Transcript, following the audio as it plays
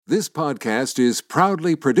This podcast is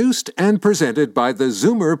proudly produced and presented by the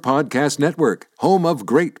Zoomer Podcast Network, home of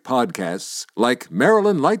great podcasts like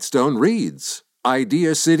Marilyn Lightstone Reads,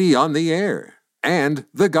 Idea City on the Air, and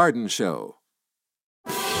The Garden Show.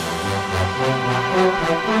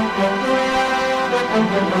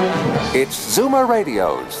 It's Zoomer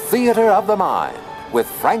Radio's Theater of the Mind with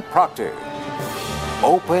Frank Proctor.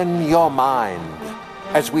 Open your mind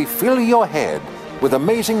as we fill your head with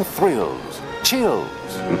amazing thrills, chills,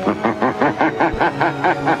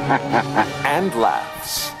 and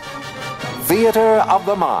laughs. Theater of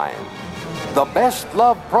the Mind. The best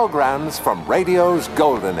love programs from radio's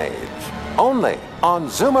golden age. Only on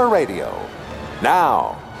Zoomer Radio.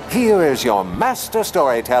 Now, here is your master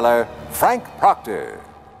storyteller, Frank Proctor.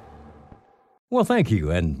 Well, thank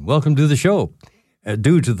you, and welcome to the show.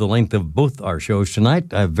 Due to the length of both our shows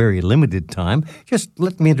tonight, I have very limited time. Just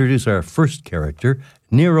let me introduce our first character,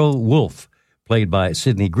 Nero Wolfe, played by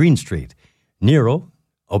Sidney Greenstreet. Nero,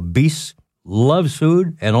 obese, loves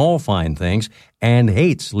food and all fine things, and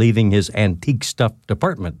hates leaving his antique stuff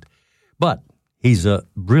department. But he's a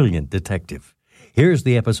brilliant detective. Here's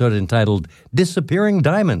the episode entitled Disappearing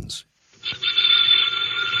Diamonds.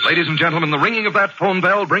 Ladies and gentlemen, the ringing of that phone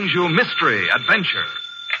bell brings you mystery, adventure.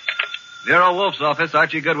 Nero Wolfe's office,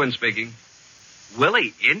 Archie Goodwin speaking.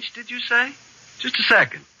 Willie Inch, did you say? Just a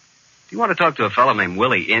second. Do you want to talk to a fellow named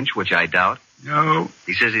Willie Inch, which I doubt? No.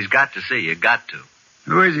 He says he's got to see you. Got to.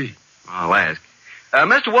 Who is he? I'll ask.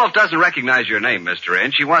 Mr. Wolfe doesn't recognize your name, Mr.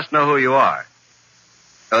 Inch. He wants to know who you are.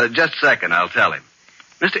 Just a second, I'll tell him.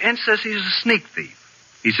 Mr. Inch says he's a sneak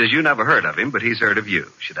thief. He says you never heard of him, but he's heard of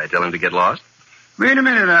you. Should I tell him to get lost? Wait a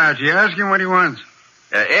minute, Archie. Ask him what he wants.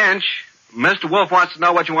 Inch, Mr. Wolfe wants to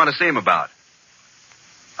know what you want to see him about.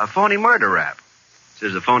 A phony murder rap.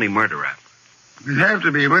 Says a phony murder rap. It'd have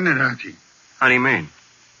to be, wouldn't it, Archie? How do you mean?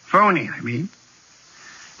 Phony, I mean.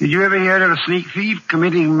 Did you ever hear of a sneak thief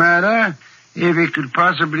committing murder if it could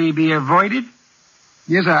possibly be avoided?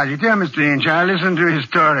 Yes, Archie. Tell Mr. Inch. I'll listen to his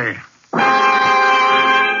story.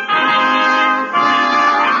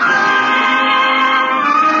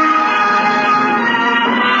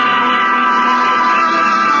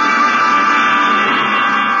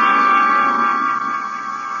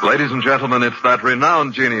 Ladies and gentlemen, it's that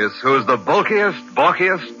renowned genius who is the bulkiest,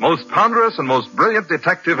 balkiest, most ponderous, and most brilliant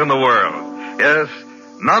detective in the world. Yes,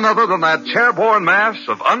 none other than that chair-borne mass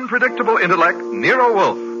of unpredictable intellect, Nero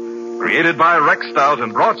Wolfe, created by Rex Stout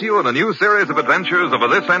and brought to you in a new series of adventures over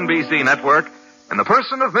this NBC network in the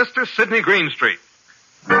person of Mr. Sidney Greenstreet.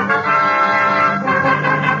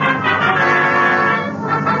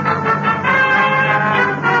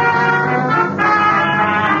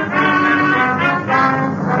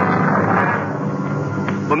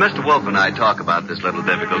 When Mr. Wolfe and I talk about this little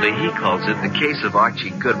difficulty, he calls it the case of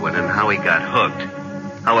Archie Goodwin and how he got hooked.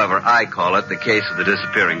 However, I call it the case of the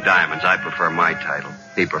disappearing diamonds. I prefer my title.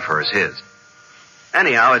 He prefers his.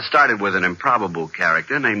 Anyhow, it started with an improbable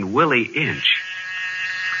character named Willie Inch.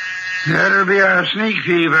 That'll be our sneak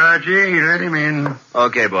thief, Archie. Let him in.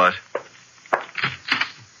 Okay, boss.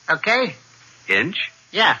 Okay? Inch?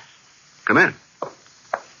 Yeah. Come in.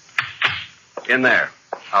 In there.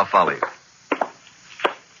 I'll follow you.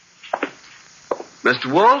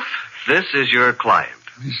 Mr. Wolfe, this is your client.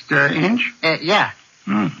 Mr. Inch? Yeah.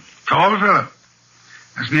 Tall fellow.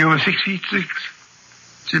 Must be over 6'6".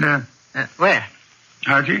 Sit down. Where?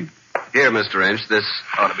 Archie? Here, Mr. Inch. This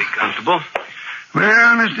ought to be comfortable.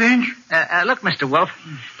 Well, Mr. Inch? Look, Mr. Wolfe,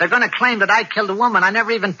 they're going to claim that I killed a woman I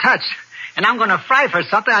never even touched. And I'm going to fry for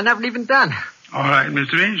something I never even done. All right,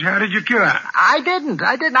 Mr. Inch, how did you kill her? I didn't.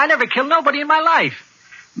 I never killed nobody in my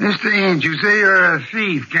life. Mr. Inch, you say you're a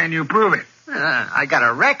thief. Can you prove it? I got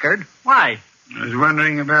a record. Why? I was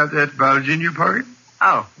wondering about that bulge in your pocket.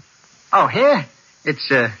 Oh, here?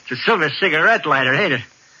 It's a silver cigarette lighter, ain't it?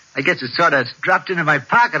 I guess it sort of dropped into my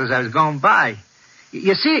pocket as I was going by.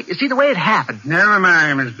 You see the way it happened? Never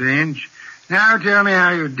mind, Mr. Inch. Now tell me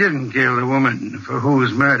how you didn't kill the woman for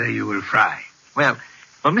whose murder you will fry. Well,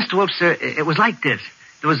 Mr. Wolfe, sir, it was like this.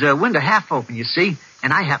 There was a window half open, you see,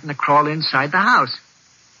 and I happened to crawl inside the house.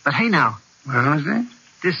 But hey, now. Well, Mr. Inch?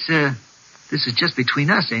 This is just between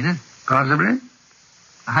us, ain't it? Possibly.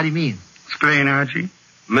 How do you mean? Explain, Archie.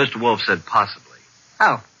 Mr. Wolfe said possibly.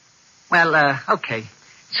 Oh. Well, okay.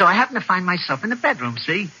 So I happen to find myself in the bedroom,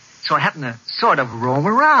 see? So I happen to sort of roam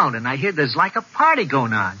around, and I hear there's like a party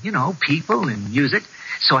going on. You know, people and music.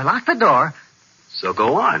 So I lock the door. So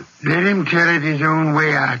go on. Let him tell it his own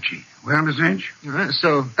way, Archie. Well, Mr. Inch?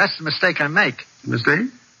 So that's the mistake I make.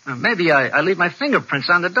 Mistake? Maybe I leave my fingerprints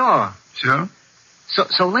on the door. So?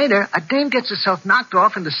 So later, a dame gets herself knocked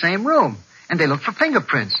off in the same room, and they look for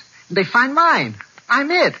fingerprints, and they find mine. I'm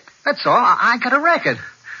it. That's all. I got a record.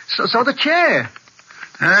 So the chair.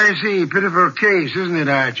 I see. Pitiful case, isn't it,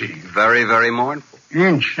 Archie? Very, very mournful.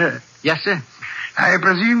 Inch, Yes, sir. I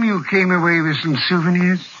presume you came away with some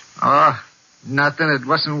souvenirs? Oh, nothing. It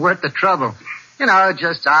wasn't worth the trouble. You know,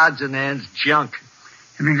 just odds and ends, junk.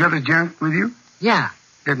 Have you got the junk with you? Yeah.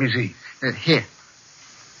 Let me see. Here.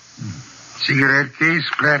 Cigarette case,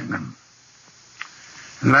 platinum.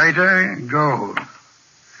 Lighter, gold.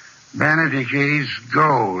 Vanity case,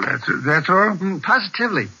 gold. That's all?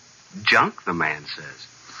 Positively. Junk, the man says.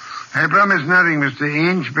 I promise nothing, Mr.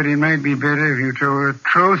 Inch, but it might be better if you told the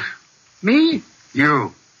truth. Me?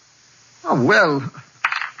 You. Oh, well,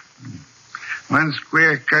 One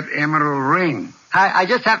square-cut emerald ring. I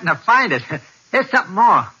just happened to find it. Here's something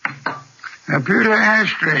more. A pewter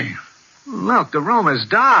ashtray. Look, the room is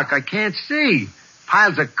dark. I can't see.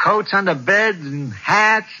 Piles of coats under beds and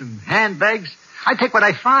hats and handbags. I take what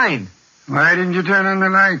I find. Why didn't you turn on the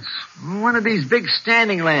lights? One of these big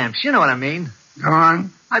standing lamps. You know what I mean. Go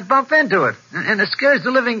on. I bump into it, and it scares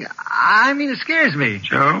the living... I mean, it scares me.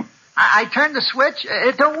 So? I turn the switch.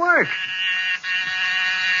 It don't work.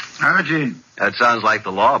 Archie, That sounds like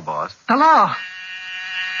the law, boss. The law.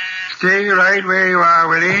 stay right where you are,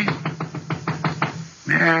 Willie.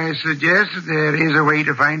 May I suggest that there is a way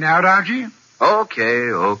to find out, Archie?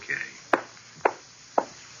 Okay.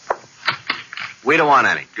 We don't want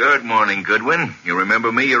any. Good morning, Goodwin. You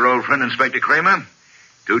remember me, your old friend, Inspector Kramer?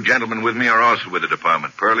 2 gentlemen with me are also with the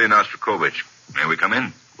department, Pearlie and Ostrakovich. May we come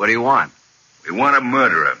in? What do you want? We want a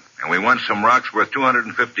murderer, and we want some rocks worth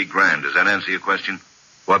 $250,000. Does that answer your question?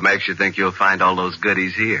 What makes you think you'll find all those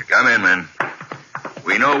goodies here? Come in, men.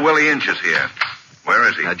 We know Willie Inch is here. Where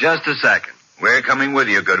is he? Now, just a second. We're coming with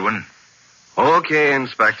you, Goodwin. Okay,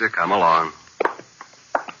 Inspector, come along.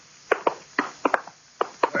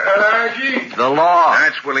 Archie? The law.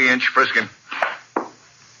 That's Willie Inch. Frisk him.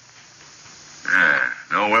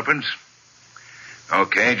 No weapons?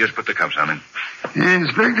 Okay, just put the cuffs on him.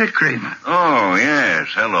 Inspector Kramer. Oh, yes.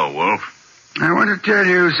 Hello, Wolf. I want to tell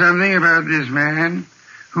you something about this man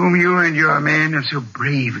whom you and your men have so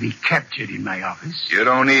bravely captured in my office. You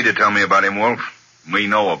don't need to tell me about him, Wolf. We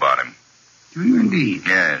know about him. Do you indeed?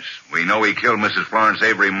 Yes. We know he killed Mrs. Florence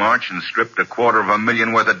Avery March and stripped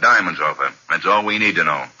 $250,000 worth of diamonds off her. That's all we need to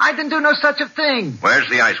know. I didn't do no such a thing. Where's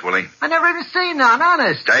the ice, Willie? I never even seen none,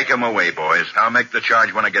 honest. Take him away, boys. I'll make the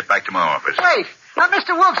charge when I get back to my office. Wait.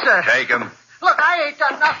 Mr. Wolf, sir. Take him. Look, I ain't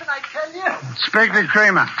done nothing, I tell you. Inspector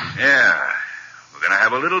Kramer. Yeah. We're going to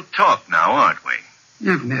have a little talk now, aren't we?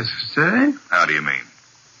 If necessary. How do you mean?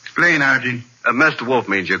 Explain, Archie. Mr. Wolf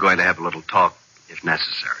means you're going to have a little talk, if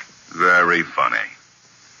necessary. Very funny.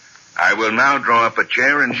 I will now draw up a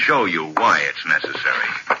chair and show you why it's necessary.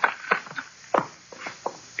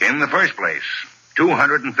 In the first place,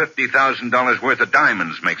 $250,000 worth of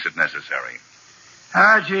diamonds makes it necessary.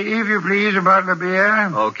 Archie, if you please, a bottle of beer.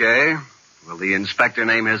 Okay. Will the inspector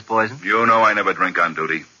name his poison? You know I never drink on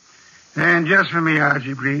duty. And just for me,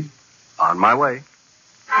 Archie, please. On my way.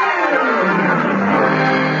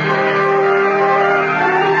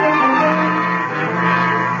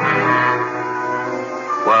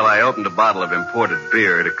 While I opened a bottle of imported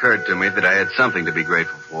beer, it occurred to me that I had something to be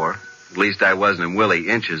grateful for. At least I wasn't in Willie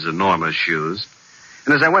Inch's enormous shoes.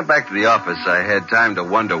 And as I went back to the office, I had time to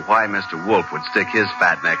wonder why Mr. Wolf would stick his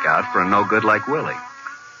fat neck out for a no-good like Willie.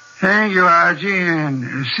 Thank you, Archie,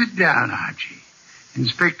 and sit down, Archie.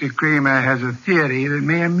 Inspector Kramer has a theory that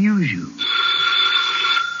may amuse you.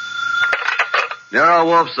 Nero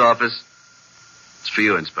Wolf's office. It's for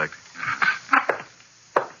you, Inspector.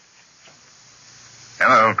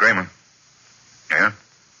 Hello, Kramer. Yeah?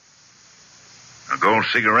 A gold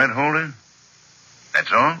cigarette holder?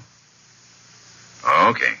 That's all?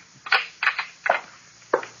 Okay.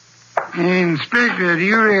 Inspector, do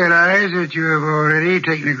you realize that you have already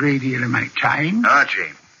taken a great deal of my time? Archie,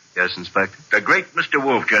 Yes, Inspector? the great Mr.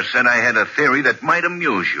 Wolf just said I had a theory that might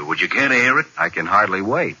amuse you. Would you care to hear it? I can hardly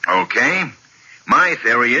wait. Okay. My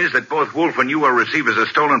theory is that both Wolf and you are receivers of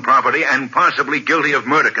stolen property and possibly guilty of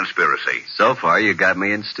murder conspiracy. So far, you got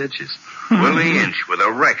me in stitches. Willie Inch, with a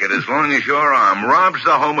record as long as your arm, robs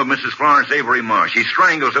the home of Mrs. Florence Avery Marsh. He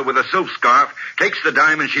strangles her with a silk scarf, takes the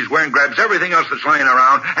diamond she's wearing, grabs everything else that's lying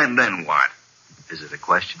around, and then what? Is it a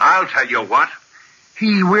question? I'll tell you what.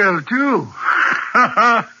 He will, too.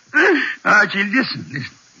 Archie, listen.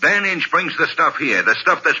 Then Inch brings the stuff here, the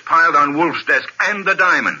stuff that's piled on Wolf's desk, and the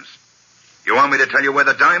diamonds. You want me to tell you where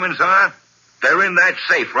the diamonds are? They're in that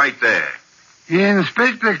safe right there.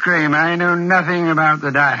 Inspector Kramer, I know nothing about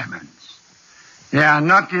the diamonds. They are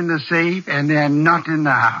not in the safe, and they're not in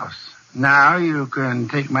the house. Now, you can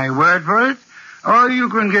take my word for it, Or you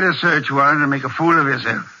can get a search warrant and make a fool of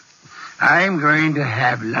yourself. I'm going to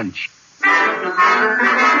have lunch.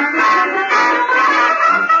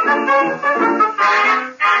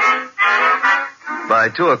 By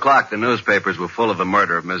 2 o'clock, the newspapers were full of the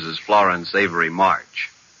murder of Mrs. Florence Avery March.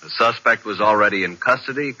 The suspect was already in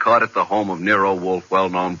custody, caught at the home of Nero Wolfe,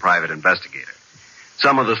 well-known private investigator.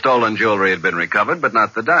 Some of the stolen jewelry had been recovered, but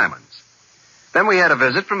not the diamonds. Then we had a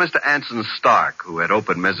visit from Mr. Anson Stark, who had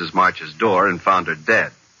opened Mrs. March's door and found her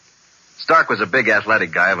dead. Stark was a big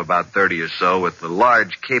athletic guy of about 30 or so, with the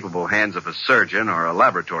large, capable hands of a surgeon or a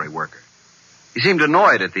laboratory worker. He seemed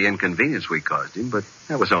annoyed at the inconvenience we caused him, but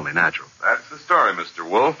that was only natural. That's the story, Mr.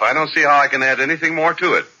 Wolfe. I don't see how I can add anything more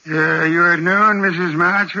to it. You had known Mrs.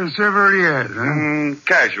 March for several years, huh?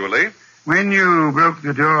 Casually. When you broke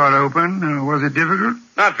the door open, was it difficult?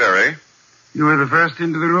 Not very. You were the first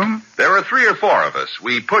into the room? There were 3 or 4 of us.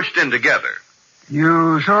 We pushed in together.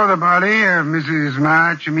 You saw the body of Mrs.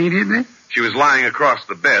 March immediately? She was lying across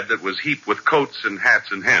the bed that was heaped with coats and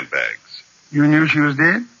hats and handbags. You knew she was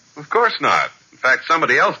dead? Of course not. In fact,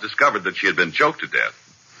 somebody else discovered that she had been choked to death.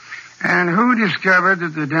 And who discovered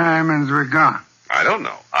that the diamonds were gone? I don't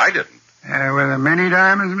know. I didn't. Were there many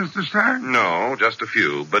diamonds, Mr. Stark? No, just a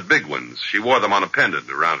few, but big ones. She wore them on a pendant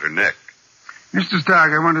around her neck. Mr.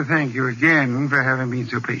 Stark, I want to thank you again for having been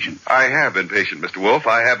so patient. I have been patient, Mr. Wolfe.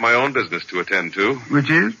 I have my own business to attend to. Which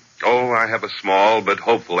is? Oh, I have a small but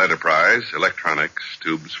hopeful enterprise. Electronics,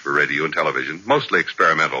 tubes for radio and television, mostly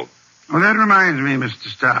experimental. Oh, that reminds me, Mr.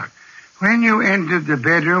 Stark. When you entered the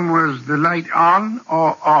bedroom, was the light on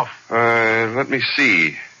or off? Let me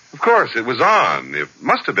see. Of course, it was on. It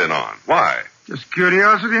must have been on. Why? Just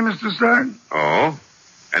curiosity, Mr. Stark. Oh?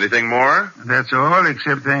 Anything more? That's all,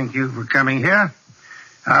 except thank you for coming here.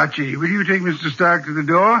 Archie, will you take Mr. Stark to the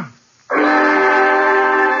door?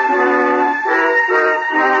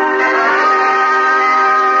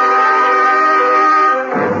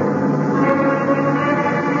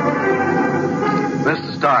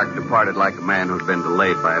 Mr. Stark departed like a man who'd been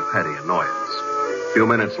delayed by a petty annoyance. A few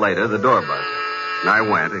minutes later, the door buzzed, and I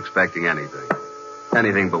went expecting anything.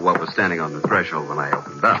 Anything but what was standing on the threshold when I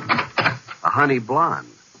opened up. A honey blonde.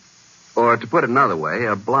 Or, to put it another way,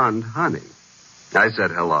 a blonde honey. I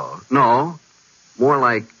said hello. No, more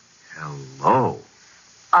like hello.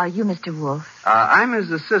 Are you Mr. Wolfe? I'm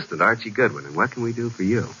his assistant, Archie Goodwin, and what can we do for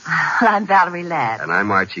you? Well, I'm Valerie Ladd. And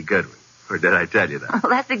I'm Archie Goodwin. Or did I tell you that? Well,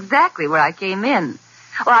 that's exactly where I came in.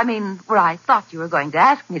 Well, I mean, where I thought you were going to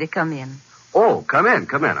ask me to come in. Oh, come in.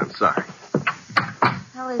 I'm sorry.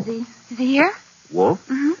 Oh, is he? Is he here? Wolf?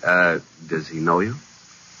 Mm-hmm. Does he know you?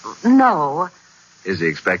 No. Is he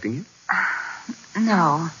expecting you?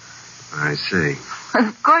 No. I see.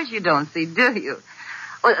 Of course you don't see, do you?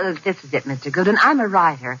 Well, this is it, Mr. Goodwin. I'm a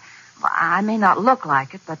writer. Well, I may not look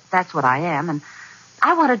like it, but that's what I am. And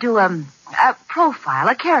I want to do a profile,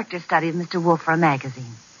 a character study of Mr. Wolfe for a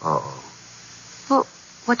magazine. Uh-oh. Well,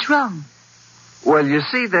 what's wrong? Well, you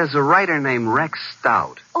see, there's a writer named Rex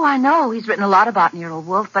Stout. Oh, I know. He's written a lot about Nero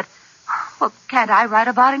Wolfe, but, well, can't I write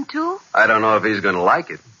about him, too? I don't know if he's going to like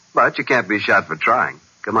it, but you can't be shot for trying.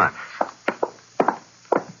 Come on.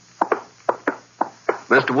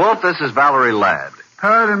 Mr. Wolfe, this is Valerie Ladd.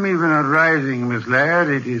 Pardon me for not rising, Miss Ladd.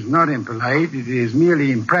 It is not impolite. It is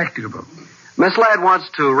merely impracticable. Miss Ladd wants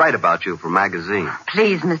to write about you for a magazine.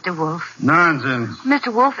 Please, Mr. Wolfe. Nonsense.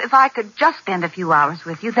 Mr. Wolfe, if I could just spend a few hours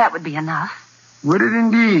with you, that would be enough. Would it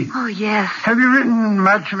indeed? Oh, yes. Have you written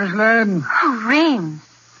much, Miss Ladd? Oh, reams.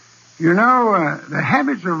 You know, the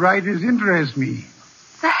habits of writers interest me.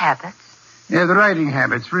 The habits? Yeah, the writing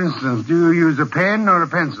habits. For instance, do you use a pen or a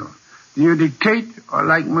pencil? Do you dictate, or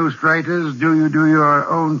like most writers, do you do your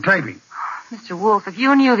own typing? Mr. Wolfe, if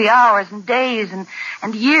you knew the hours and days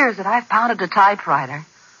and years that I've pounded a typewriter.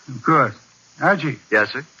 Of course. Archie.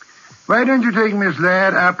 Yes, sir? Why don't you take Miss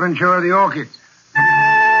Ladd up and show her the orchids?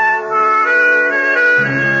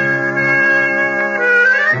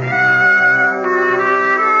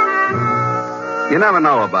 You never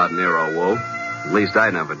know about Nero Wolfe. At least I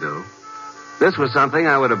never do. This was something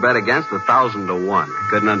I would have bet against 1,000 to 1. I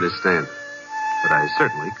couldn't understand it. But I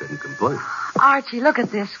certainly couldn't complain. Archie, look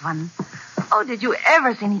at this one. Oh, did you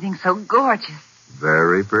ever see anything so gorgeous?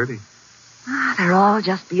 Very pretty. They're all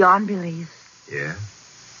just beyond belief. Yeah?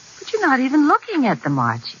 But you're not even looking at them,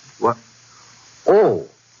 Archie. What? Oh.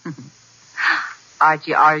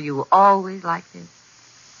 Archie, are you always like this?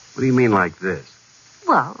 What do you mean like this?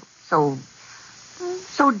 Well, so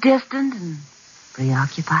distant and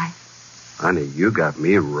preoccupied. Honey, you got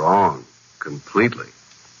me wrong. Completely.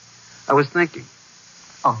 I was thinking.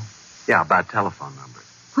 Oh. Yeah, about telephone numbers.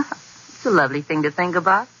 Well, it's a lovely thing to think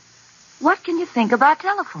about. What can you think about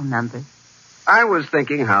telephone numbers? I was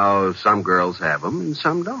thinking how some girls have them and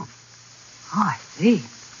some don't. Oh, I see.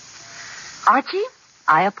 Archie,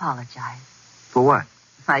 I apologize. For what?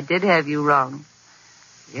 I did have you wrong.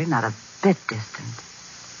 You're not a bit distant.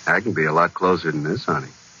 I can be a lot closer than this,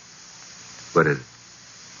 honey. What is it?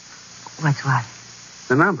 What's what?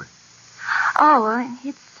 The number. Oh, well,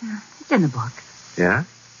 it's in the book. Yeah?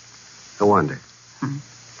 No wonder.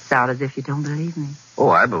 Sound as if you don't believe me. Oh,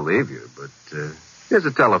 I believe you, but here's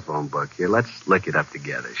a telephone book here. Let's look it up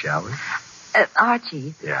together, shall we?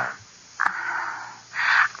 Archie. Yeah.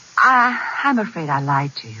 I'm afraid I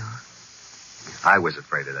lied to you. I was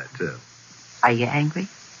afraid of that, too. Are you angry?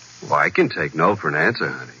 Well, I can take no for an answer,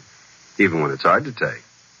 honey. Even when it's hard to take.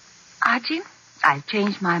 Archie, I've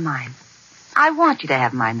changed my mind. I want you to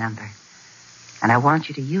have my number. And I want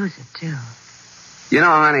you to use it, too. You know,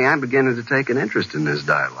 honey, I'm beginning to take an interest in this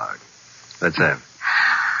dialogue. Let's have it.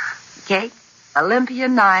 Okay. Olympia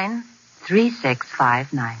 9,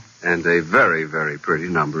 3659. And a very, very pretty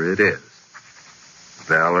number it is.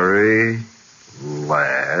 Valerie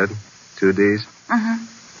Ladd, 2 D's.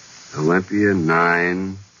 Olympia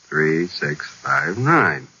 9,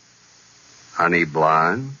 3659. Honey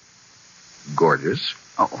blonde, gorgeous.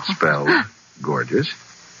 Oh. Spelled gorgeous.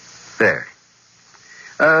 There.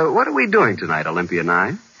 What are we doing tonight, Olympia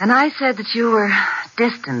 9? And I said that you were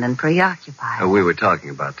distant and preoccupied. We were talking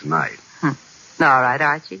about tonight. All right,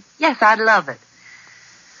 Archie. Yes, I'd love it.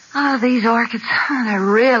 Oh, these orchids, they're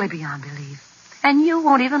really beyond belief. And you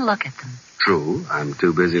won't even look at them. True. I'm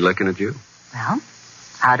too busy looking at you. Well,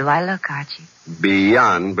 how do I look, Archie?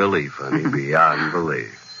 Beyond belief, honey. Beyond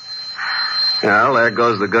belief. Well, there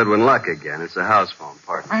goes the Goodwin luck again. It's a house phone,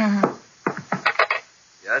 partner.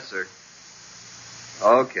 Yes, sir.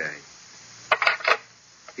 Okay.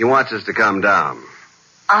 He wants us to come down.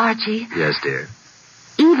 Archie? Yes, dear.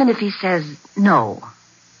 Even if he says no,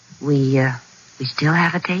 we still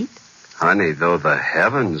have a date? Honey, though the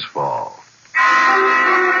heavens fall.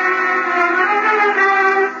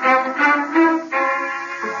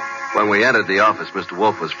 When we entered the office, Mr.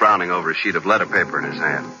 Wolf was frowning over a sheet of letter paper in his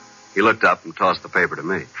hand. He looked up and tossed the paper to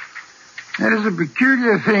me. That is a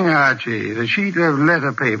peculiar thing, Archie. The sheet of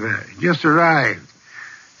letter paper just arrived.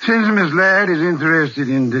 Since Miss Ladd is interested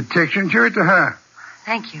in detection, show it to her.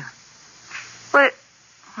 Thank you. Well,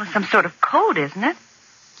 some sort of code, isn't it?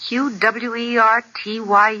 QWERTYUIOP.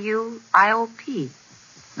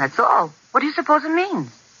 That's all. What do you suppose it means?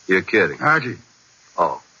 You're kidding. Archie.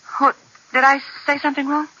 Oh. What, did I say something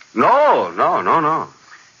wrong? No.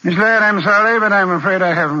 Miss Ladd, I'm sorry, but I'm afraid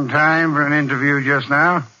I haven't time for an interview just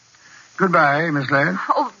now. Goodbye, Miss Ladd.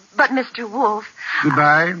 Oh, but Mr. Wolf.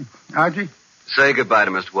 Goodbye. Archie? Say goodbye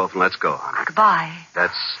to Mr. Wolf and let's go, honey. Goodbye.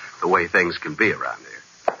 That's the way things can be around here.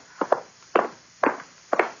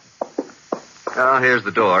 Well, here's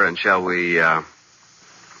the door, and shall we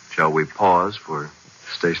pause for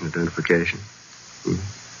station identification?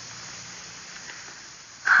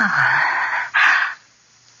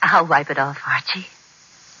 I'll wipe it off, Archie.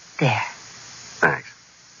 There. Thanks.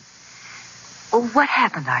 Oh, what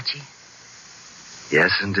happened, Archie?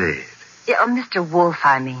 Yes, indeed. Yeah, Mr. Wolf,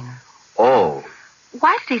 I mean. Oh.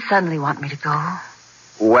 Why did he suddenly want me to go?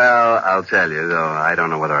 Well, I'll tell you, though I don't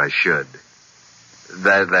know whether I should.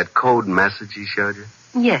 That code message he showed you?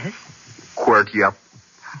 Yes. QWERTY up.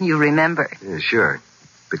 You remember? Yeah, sure.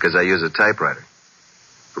 Because I use a typewriter.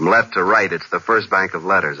 From left to right, it's the first bank of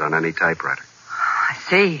letters on any typewriter. I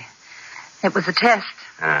see. It was a test.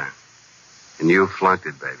 Ah. And you flunked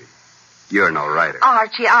it, baby. You're no writer.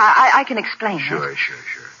 Archie, I can explain it. Sure.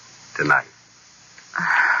 Tonight.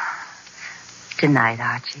 Tonight,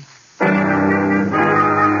 Archie.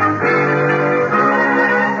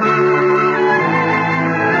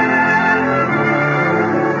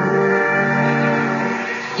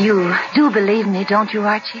 You do believe me, don't you,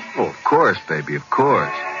 Archie? Oh, of course, baby, of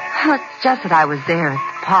course. Well, it's just that I was there at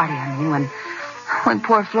the party, when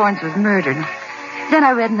poor Florence was murdered. Then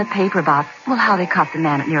I read in the paper about, how they caught the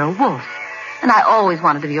man at Nero Wolf's. And I always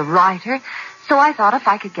wanted to be a writer, so I thought if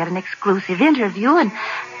I could get an exclusive interview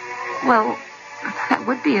that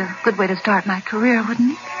would be a good way to start my career,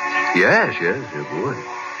 wouldn't it? Yes, it would.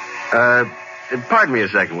 Pardon me a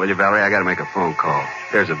second, will you, Valerie? I gotta make a phone call.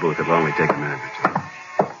 There's a booth. It'll only take a minute or two.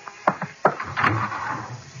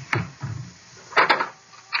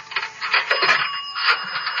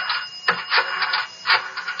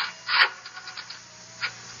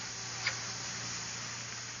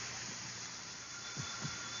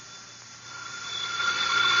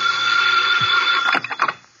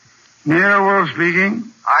 Nero Wolf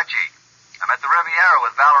speaking. Archie, I'm at the Riviera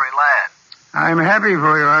with Valerie Ladd. I'm happy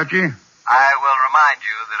for you, Archie. I will remind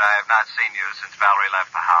you that I have not seen you since Valerie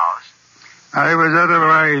left the house. I was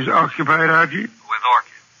otherwise occupied, Archie? With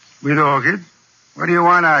orchids. With orchids? What do you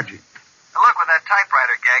want, Archie? Now, look, with that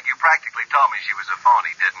typewriter gag, you practically told me she was a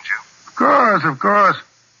phony, didn't you? Of course.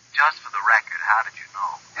 Just for the record, how did you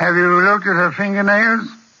know? Have you looked at her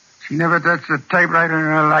fingernails? She never touched a typewriter in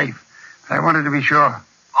her life. I wanted to be sure.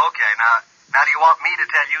 Okay, now do you want me to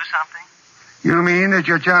tell you something? You mean that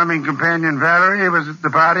your charming companion Valerie was at the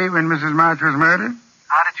party when Mrs. March was murdered?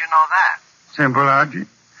 How did you know that? Simple, Archie.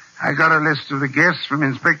 I got a list of the guests from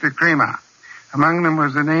Inspector Kramer. Among them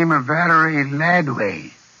was the name of Valerie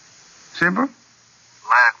Ladway. Simple?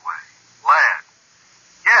 Ladway. Lad.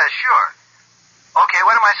 Yeah, sure. Okay,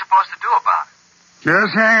 what am I supposed to do about it?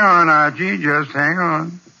 Just hang on, Archie. Just hang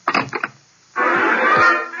on.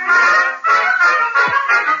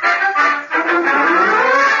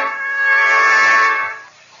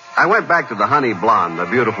 I went back to the honey blonde, the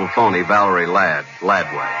beautiful phony Valerie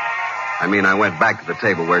Ladway. I went back to the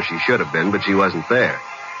table where she should have been, but she wasn't there.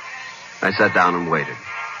 I sat down and waited.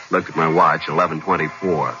 Looked at my watch,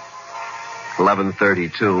 11:24.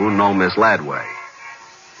 11:32, no Miss Ladway.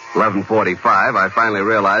 11:45, I finally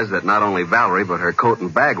realized that not only Valerie, but her coat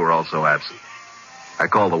and bag were also absent. I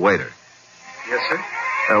called the waiter. Yes, sir?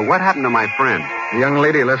 What happened to my friend? The young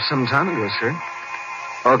lady left some time ago, sir.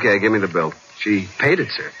 Okay, give me the bill. She paid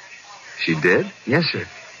it, sir. She did? Yes, sir.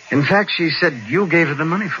 In fact, she said you gave her the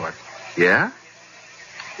money for it. Yeah?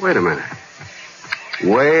 Wait a minute.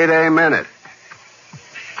 Wait a minute.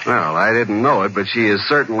 Well, I didn't know it, but she is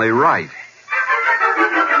certainly right.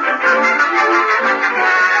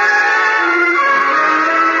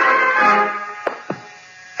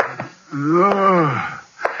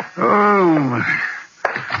 Oh, my.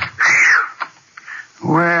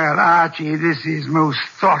 Well, Archie, this is most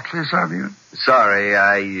thoughtless of you. Sorry,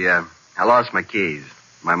 I lost my keys.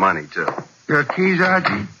 My money, too. Your keys,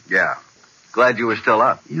 Archie? Yeah. Glad you were still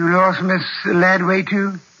up. You lost Miss Ladway,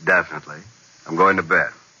 too? Definitely. I'm going to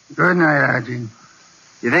bed. Good night, Archie.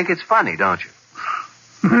 You think it's funny, don't you?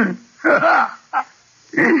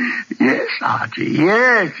 Yes, Archie.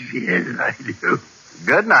 Yes, I do.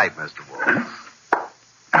 Good night, Mr. Wolf.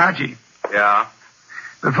 Archie. Yeah?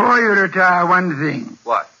 Before you retire, one thing.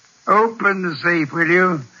 What? Open the safe, will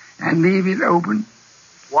you? And leave it open.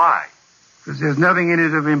 Why? Because there's nothing in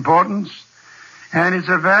it of importance. And it's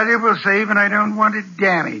a valuable safe, and I don't want it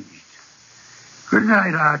damaged. Good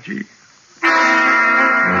night, Archie.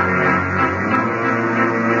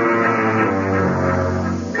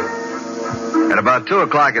 At about 2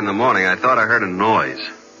 o'clock in the morning, I thought I heard a noise.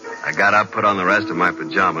 I got up, put on the rest of my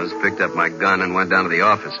pajamas, picked up my gun, and went down to the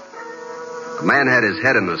office. A man had his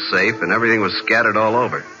head in the safe, and everything was scattered all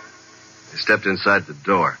over. I stepped inside the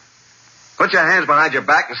door. Put your hands behind your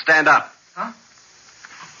back and stand up. Huh?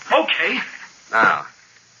 Okay. Now,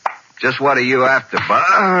 just what are you after,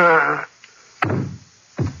 Bud? When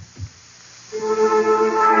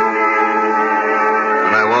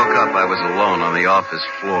I woke up, I was alone on the office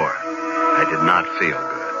floor. I did not feel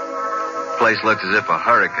good. The place looked as if a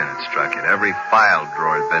hurricane had struck it. Every file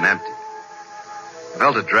drawer had been emptied. I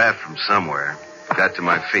felt a draft from somewhere. Got to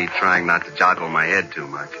my feet, trying not to joggle my head too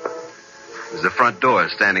much. There was the front door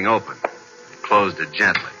standing open. I closed it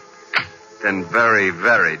gently. Then very,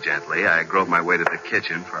 very gently, I groped my way to the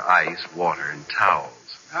kitchen for ice, water, and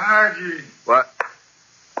towels. Archie. What?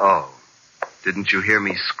 Oh, didn't you hear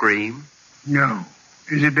me scream? No.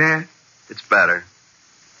 Is it bad? It's better.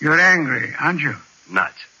 You're angry, aren't you?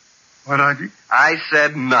 Nuts. What, Archie? I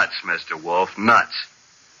said nuts, Mr. Wolf, nuts.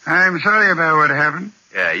 I'm sorry about what happened.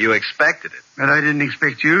 Yeah, you expected it. But I didn't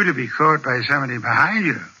expect you to be caught by somebody behind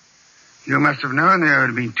you. You must have known there would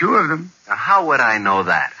have been two of them. Now, how would I know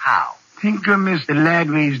that? How? Think of Mr.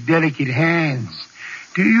 Ladway's delicate hands.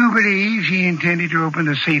 Do you believe she intended to open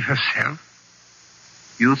the safe herself?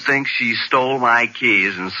 You think she stole my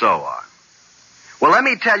keys and so on. Well, let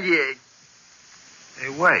me tell you... Hey,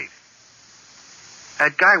 wait.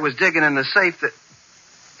 That guy was digging in the safe that...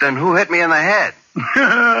 Then who hit me in the head?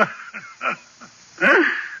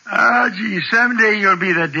 Gee, someday you'll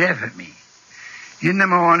be the death of me. In the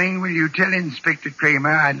morning, will you tell Inspector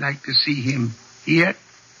Kramer I'd like to see him here?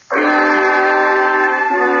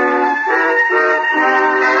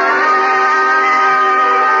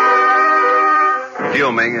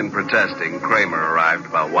 Fuming and protesting, Kramer arrived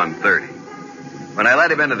about 1:30. When I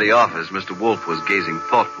let him into the office, Mr. Wolf was gazing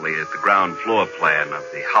thoughtfully at the ground floor plan of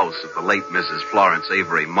the house of the late Mrs. Florence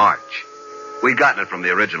Avery March. We'd gotten it from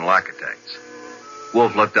the original architects.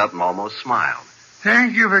 Wolf looked up and almost smiled.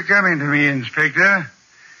 Thank you for coming to me, Inspector.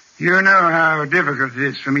 You know how difficult it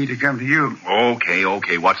is for me to come to you.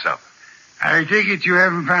 Okay, what's up? I take it you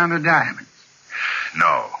haven't found the diamonds.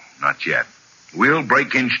 No, not yet. We'll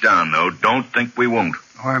break inch down, though. Don't think we won't.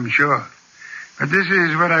 Oh, I'm sure. But this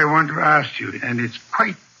is what I want to ask you, and it's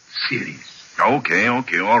quite serious. Okay,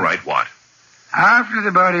 all right, what? After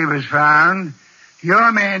the body was found,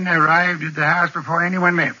 your men arrived at the house before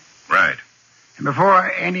anyone left. Right. And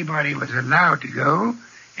before anybody was allowed to go,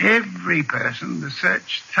 every person was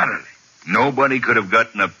searched thoroughly. Nobody could have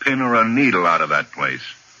gotten a pin or a needle out of that place.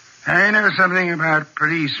 I know something about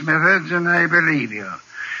police methods, and I believe you.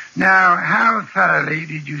 Now, how thoroughly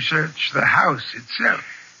did you search the house itself?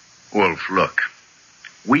 Wolf, look.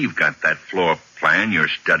 We've got that floor plan you're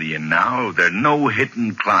studying now. There are no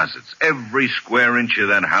hidden closets. Every square inch of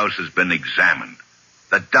that house has been examined.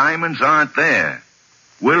 The diamonds aren't there.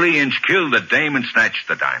 Willie Inch killed the dame and snatched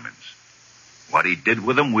the diamonds. What he did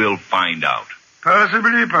with them, we'll find out.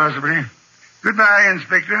 Possibly. Goodbye,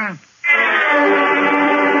 Inspector.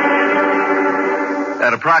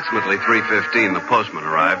 At approximately 3:15, the postman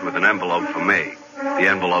arrived with an envelope for me. The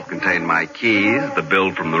envelope contained my keys, the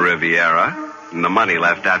bill from the Riviera, and the money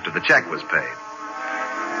left after the check was paid.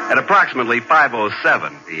 At approximately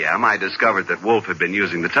 5:07 p.m., I discovered that Wolf had been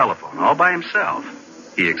using the telephone all by himself.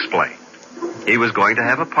 He explained. He was going to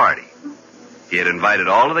have a party. He had invited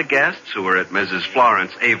all of the guests who were at Mrs.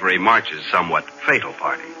 Florence Avery March's somewhat fatal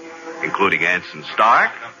party, including Anson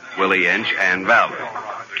Stark, Willie Inch, and Valerie.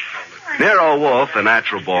 Nero Wolf, a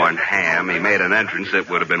natural-born ham, he made an entrance that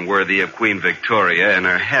would have been worthy of Queen Victoria in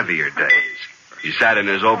her heavier days. He sat in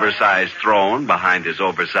his oversized throne behind his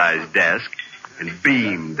oversized desk and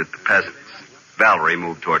beamed at the peasants. Valerie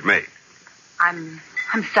moved toward me. I'm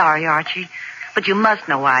sorry, Archie, but you must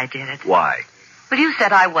know why I did it. Why? Well, you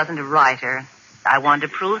said I wasn't a writer. I wanted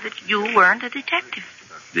to prove that you weren't a detective.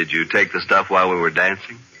 Did you take the stuff while we were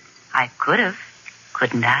dancing? I could have,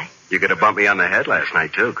 couldn't I? You could have bumped me on the head last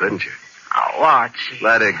night, too, couldn't you? Oh, Archie.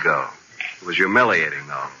 Let it go. It was humiliating,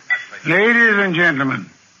 though. Ladies and gentlemen,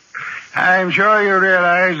 I'm sure you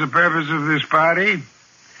realize the purpose of this party.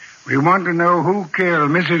 We want to know who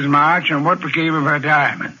killed Mrs. March and what became of her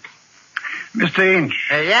diamond. Mr. Inch.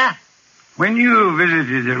 Yeah? When you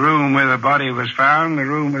visited the room where the body was found, the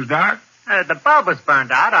room was dark? The bulb was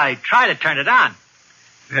burned out. I tried to turn it on.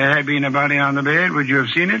 If there had been a body on the bed, would you have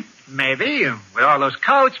seen it? Maybe. With all those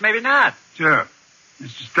coats, maybe not. Sure.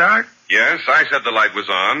 Mr. Stark? Yes, I said the light was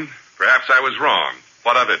on. Perhaps I was wrong.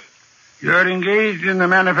 What of it? You're engaged in the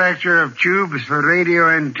manufacture of tubes for radio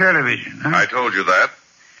and television, huh? I told you that.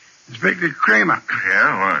 Inspector Kramer.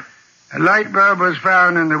 Yeah, what? A light bulb was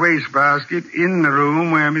found in the wastebasket in the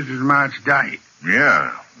room where Mrs. March died.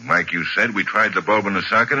 Yeah. Like you said, we tried the bulb in the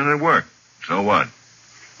socket and it worked. So what?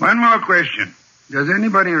 One more question. Does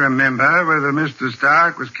anybody remember whether Mr.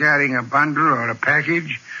 Stark was carrying a bundle or a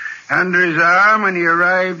package under his arm when he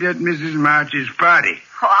arrived at Mrs. March's party?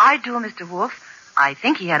 Oh, I do, Mr. Wolf. I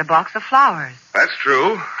think he had a box of flowers. That's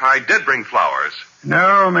true. I did bring flowers.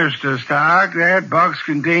 No, Mr. Stark. That box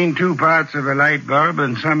contained 2 parts of a light bulb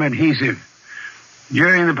and some adhesive.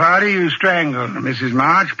 During the party, you strangled Mrs.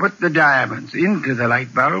 March, put the diamonds into the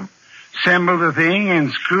light bulb, assembled the thing,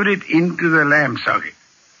 and screwed it into the lamp socket.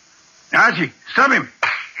 Archie, stop him.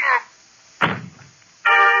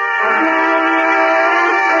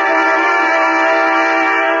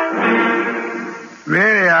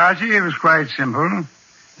 Really, Archie, it was quite simple.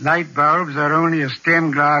 Light bulbs are only a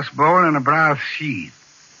stem glass bowl and a brass sheath.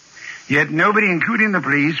 Yet nobody, including the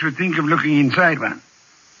police, would think of looking inside one.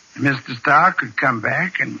 Mr. Stark could come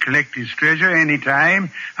back and collect his treasure any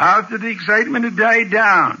time after the excitement had died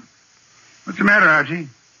down. What's the matter, Archie?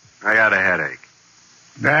 I got a headache.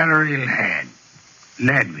 Valerie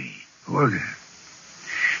Ladby. Poor girl.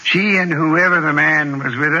 She and whoever the man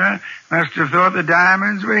was with her must have thought the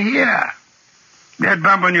diamonds were here. That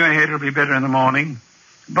bump on your head will be better in the morning.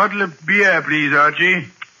 A bottle of beer, please, Archie.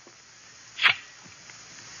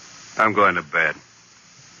 I'm going to bed.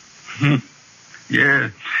 Yeah.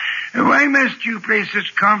 Why must you place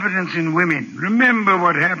such confidence in women? Remember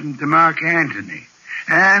what happened to Mark Antony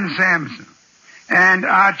and Samson and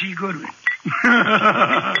Archie Goodwin.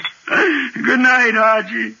 Good night,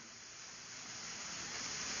 Archie.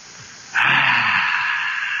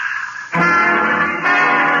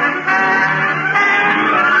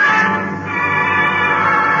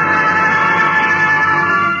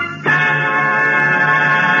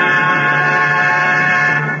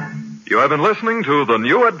 You have been listening to The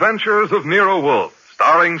New Adventures of Nero Wolfe,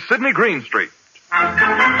 starring Sidney Greenstreet.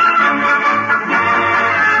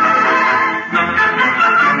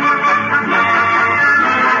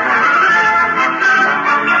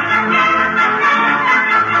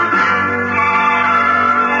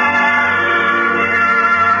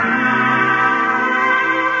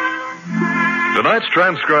 Tonight's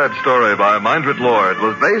transcribed story by Mindred Lord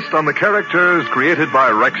was based on the characters created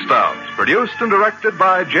by Rex Stout, produced and directed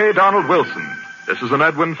by J. Donald Wilson. This is an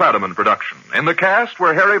Edwin Fadiman production. In the cast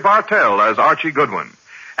were Harry Bartell as Archie Goodwin,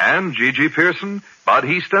 and Gigi Pearson, Bud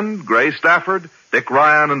Heaston, Gray Stafford, Dick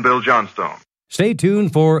Ryan, and Bill Johnstone. Stay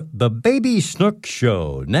tuned for The Baby Snook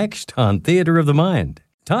Show, next on Theater of the Mind.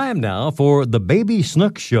 Time now for The Baby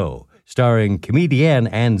Snook Show, starring comedian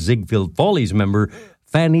and Ziegfeld Follies member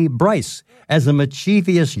Fanny Brice as a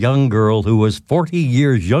mischievous young girl who was 40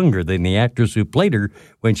 years younger than the actress who played her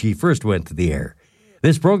when she first went to the air.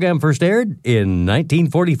 This program first aired in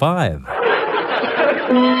 1945.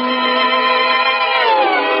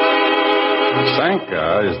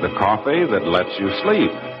 Sanka is the coffee that lets you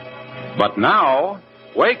sleep. But now,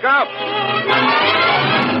 wake up!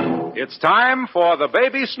 It's time for the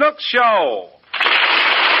Baby Snook Show.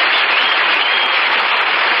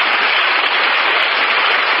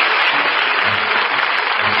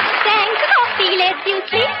 Sang coffee lets you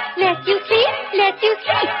sleep, lets you sleep, lets you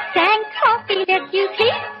sleep. Sang coffee lets you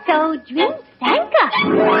sleep, so drink Sanka.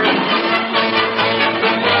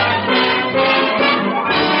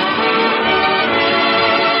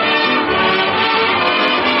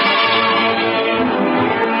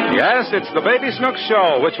 Yes, it's the Baby Snooks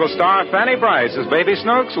Show, which will star Fanny Brice as Baby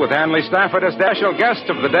Snooks with Hanley Stafford as special guest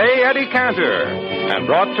of the day, Eddie Cantor. And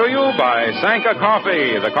brought to you by Sanka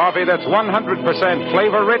Coffee, the coffee that's 100%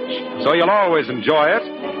 flavor-rich, so you'll always enjoy it,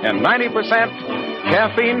 and 90%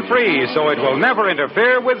 caffeine-free, so it will never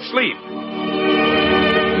interfere with sleep.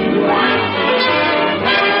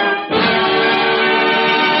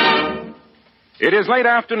 It is late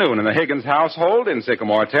afternoon in the Higgins household in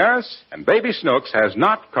Sycamore Terrace, and Baby Snooks has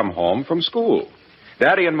not come home from school.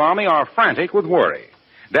 Daddy and Mommy are frantic with worry.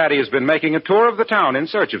 Daddy has been making a tour of the town in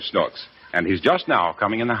search of Snooks, and he's just now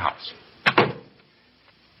coming in the house.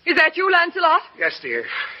 Is that you, Lancelot? Yes, dear.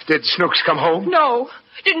 Did Snooks come home? No.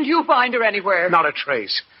 Didn't you find her anywhere? Not a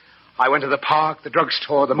trace. I went to the park, the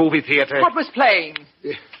drugstore, the movie theater. What was playing?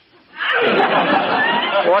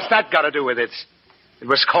 What's that got to do with it? It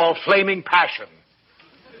was called Flaming Passion.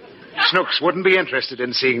 Snooks wouldn't be interested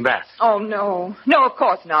in seeing that. Oh, no. No, of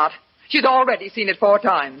course not. She's already seen it 4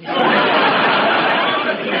 times. Well,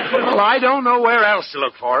 I don't know where else to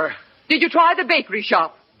look for her. Did you try the bakery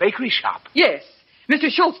shop? Bakery shop? Yes. Mr.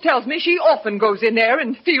 Schultz tells me she often goes in there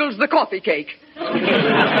and feels the coffee cake.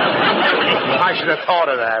 I should have thought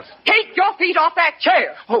of that. Take your feet off that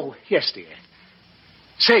chair. Oh, yes, dear.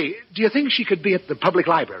 Say, do you think she could be at the public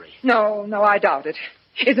library? No, I doubt it.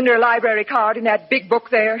 Isn't there a library card in that big book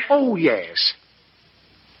there? Oh, yes.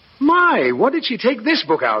 My, what did she take this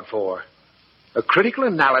book out for? A critical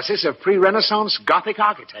analysis of pre-Renaissance Gothic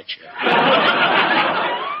architecture.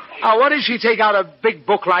 What did she take out a big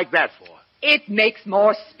book like that for? It makes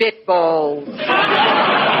more spitballs.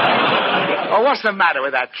 Oh, what's the matter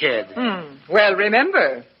with that kid? Well,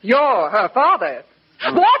 remember, you're her father.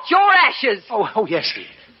 Watch your ashes! Oh, yes, dear.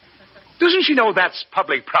 Doesn't she know that's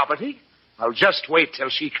public property? I'll just wait till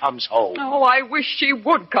she comes home. Oh, I wish she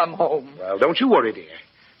would come home. Well, don't you worry, dear.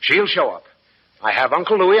 She'll show up. I have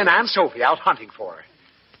Uncle Louie and Aunt Sophie out hunting for her.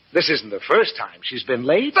 This isn't the first time she's been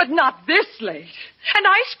late. But not this late. And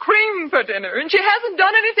ice cream for dinner, and she hasn't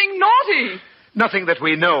done anything naughty. Nothing that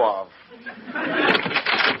we know of.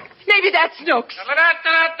 Maybe that's Snooks.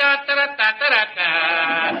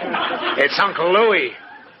 It's Uncle Louie.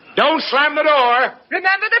 Don't slam the door.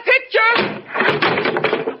 Remember the picture?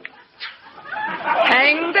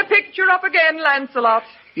 Hang the picture up again, Lancelot.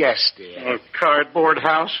 Yes, dear. A cardboard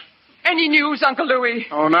house? Any news, Uncle Louie?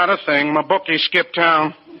 Oh, not a thing. My bookie skipped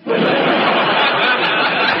town.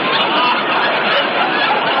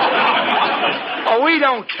 Oh, we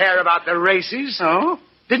don't care about the races. Oh?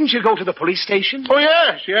 Didn't you go to the police station? Oh,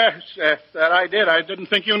 yes. That I did. I didn't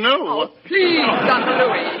think you knew. Oh, please, Uncle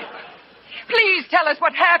Louie. Please tell us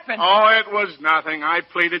what happened. Oh, it was nothing. I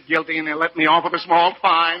pleaded guilty, and they let me off with a small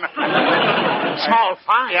fine. Small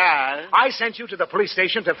fine? Yeah. I sent you to the police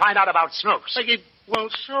station to find out about Snooks. Well,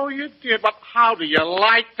 so you did, but how do you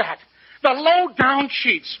like that? The low-down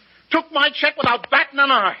cheats took my check without batting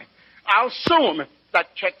an eye. I'll sue them if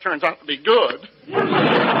that check turns out to be good.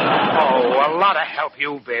 Oh, a lot of help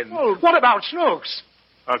you've been. Oh. What about Snooks?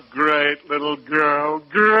 A great little girl.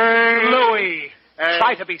 Great. Louie,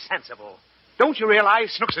 try to be sensible. Don't you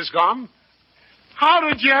realize Snooks is gone? How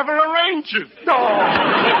did you ever arrange it?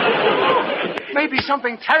 Oh. Maybe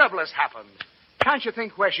something terrible has happened. Can't you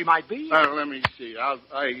think where she might be? Let me see. I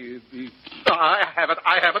have it.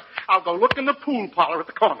 I'll go look in the pool parlor at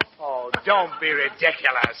the corner. Oh, don't be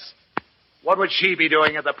ridiculous. What would she be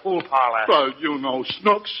doing at the pool parlor? Well, you know,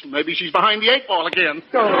 Snooks. Maybe she's behind the 8-ball again.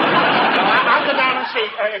 I'll go down and see.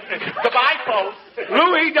 Goodbye, folks.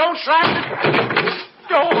 Louie, don't slam.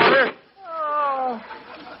 Door. Oh.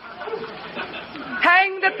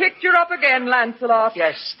 Hang the picture up again, Lancelot.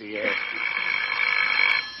 Yes, dear.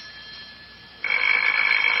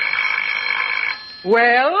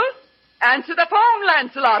 Well, answer the phone,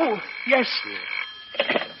 Lancelot. Oh, yes, dear.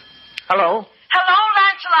 Hello? Hello,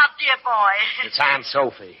 Lancelot, dear boy. It's Aunt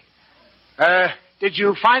Sophie. Did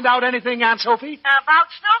you find out anything, Aunt Sophie? About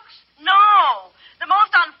Snooks? No. The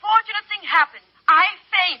most unfortunate thing happened. I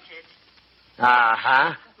fainted.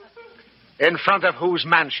 Uh-huh. In front of whose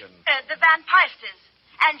mansion? The Van Peisters.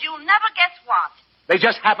 And you'll never guess what. They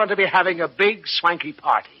just happened to be having a big, swanky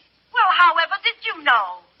party. Well, however did you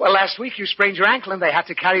know? Well, last week you sprained your ankle and they had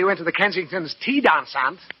to carry you into the Kensington's tea dance,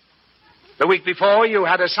 Aunt. The week before you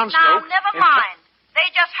had a sunstroke. Now, never mind. They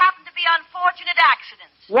just happened to be unfortunate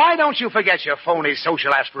accidents. Why don't you forget your phony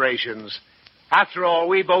social aspirations? After all,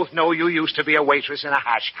 we both know you used to be a waitress in a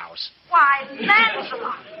hash house. Why,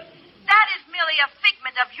 Lancelot, that is merely a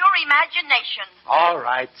figment of your imagination. All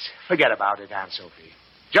right. Forget about it, Aunt Sophie.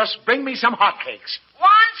 Just bring me some hotcakes.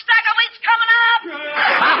 One stack of wheat's coming up!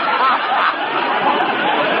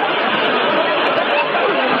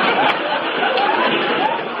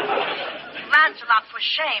 Lancelot, for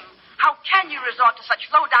shame. How can you resort to such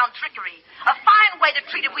low-down trickery? A fine way to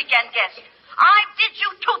treat a weekend guest. I did you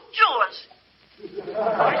tooth jewels.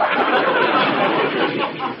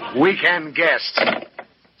 Weekend guest.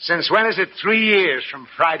 Since when is it 3 years from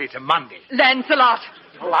Friday to Monday? Lancelot.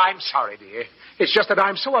 Oh, I'm sorry, dear. It's just that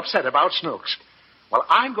I'm so upset about Snooks. Well,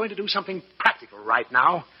 I'm going to do something practical right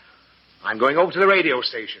now. I'm going over to the radio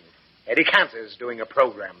station. Eddie Cantor's doing a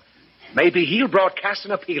program. Maybe he'll broadcast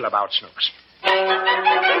an appeal about Snooks.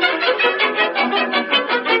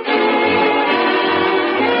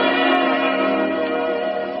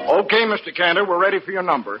 Okay, Mr. Cantor, we're ready for your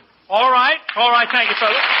number. All right. Thank you,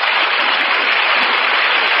 fella.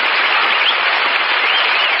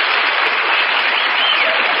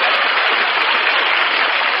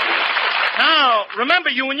 Now, remember,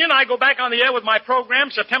 Union, I go back on the air with my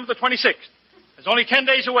program September the 26th. It's only 10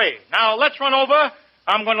 days away. Now, let's run over.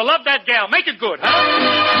 I'm going to love that gal. Make it good, huh?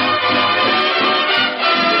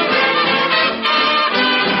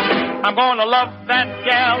 I'm going to love that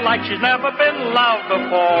gal like she's never been loved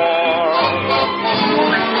before.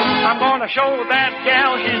 I'm going to show that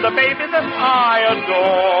gal she's the baby that I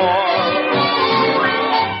adore.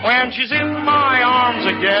 When she's in my arms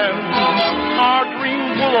again, our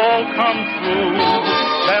dreams will all come true.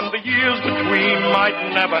 Then the years between might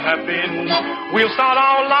never have been. We'll start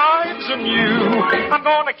our lives anew. I'm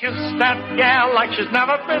going to kiss that gal like she's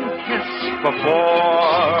never been kissed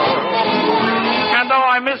before. And though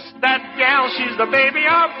I miss that gal, she's the baby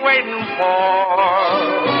I'm waiting for.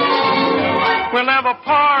 We'll never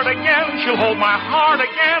part again. She'll hold my heart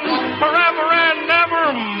again forever and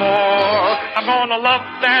evermore. I'm gonna love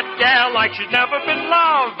that gal like she's never been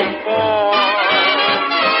loved before.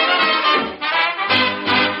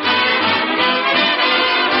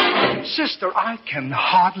 Sister, I can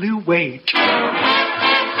hardly wait.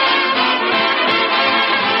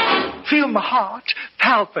 Feel my heart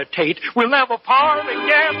palpitate. We'll never part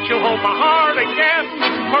again. She'll hold my heart again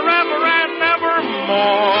forever and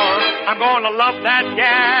evermore. I'm going to love that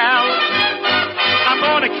gal. I'm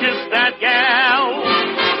going to kiss that gal.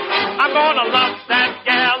 I'm going to love that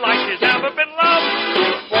gal like she's never been loved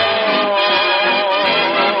before.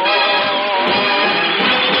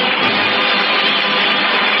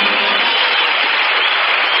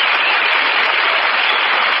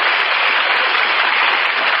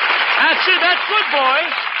 That's it. That's good, boy.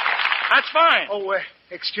 That's fine. Oh,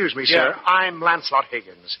 excuse me, sir. Yeah. I'm Lancelot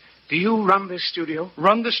Higgins. Do you run this studio?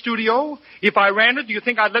 Run the studio? If I ran it, do you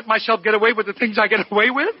think I'd let myself get away with the things I get away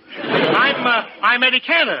with? I'm Eddie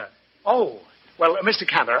Cantor. Oh, well, Mr.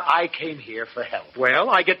 Cantor, I came here for help. Well,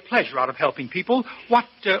 I get pleasure out of helping people. What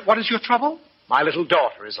is your trouble? My little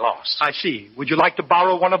daughter is lost. I see. Would you like to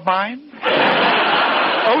borrow one of mine?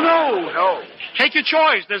 Oh, no. Take your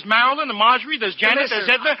choice. There's Marilyn and Marjorie. There's Janet. Listen,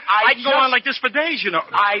 there's Edna. I can go on like this for days, you know.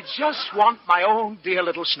 I just want my own dear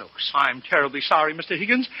little Snooks. I'm terribly sorry, Mr.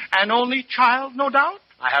 Higgins. An only child, no doubt?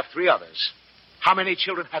 I have 3 others. How many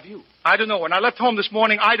children have you? I don't know. When I left home this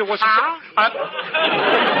morning, Ida wasn't...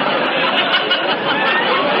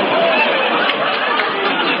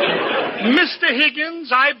 Mr.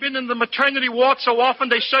 Higgins, I've been in the maternity ward so often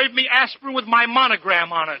they served me aspirin with my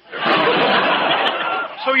monogram on it.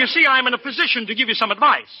 So you see, I'm in a position to give you some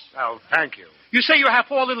advice. Oh, thank you. You say you have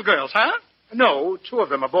 4 little girls, huh? No, 2 of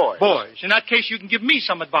them are boys. Boys. In that case, you can give me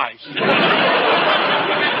some advice. Please,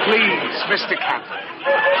 Mr. Cantor.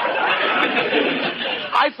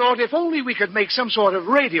 I thought if only we could make some sort of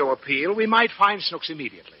radio appeal, we might find Snooks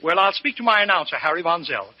immediately. Well, I'll speak to my announcer, Harry Von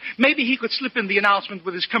Zell. Maybe he could slip in the announcement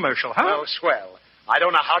with his commercial, huh? Oh, swell. I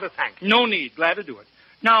don't know how to thank you. No need. Glad to do it.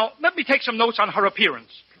 Now, let me take some notes on her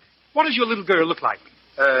appearance. What does your little girl look like?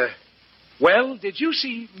 Well, did you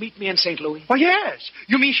see Meet Me in St. Louis? Oh, yes.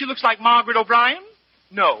 You mean she looks like Margaret O'Brien?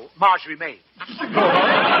 No, Marjorie May.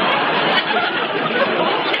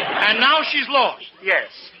 And now she's lost. Yes.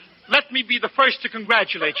 Let me be the first to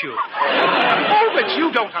congratulate you. Oh, but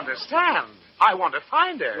you don't understand. I want to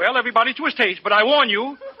find her. Well, everybody to his taste, but I warn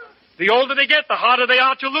you, the older they get, the harder they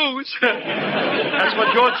are to lose. That's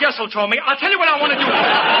what George Jessel told me. I'll tell you what I want to do.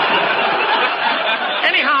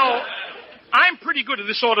 Anyhow, I'm pretty good at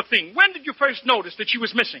this sort of thing. When did you first notice that she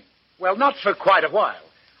was missing? Well, not for quite a while.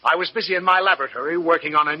 I was busy in my laboratory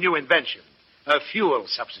working on a new invention, a fuel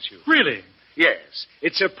substitute. Really? Yes.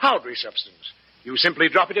 It's a powdery substance. You simply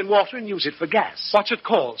drop it in water and use it for gas. What's it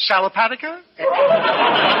called? Salopatica?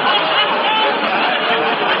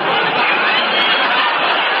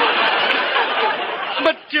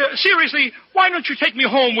 But seriously, why don't you take me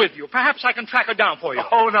home with you? Perhaps I can track her down for you.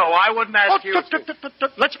 Oh, no, I wouldn't ask you.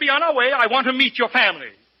 Let's be on our way. I want to meet your family.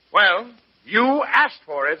 Well, you asked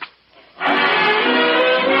for it.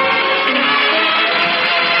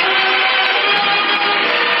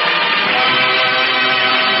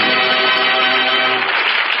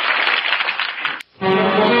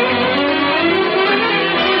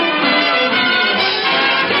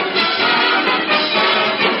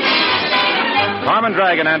 Carmen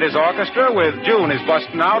Dragon and his orchestra with June is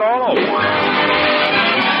busting out all over.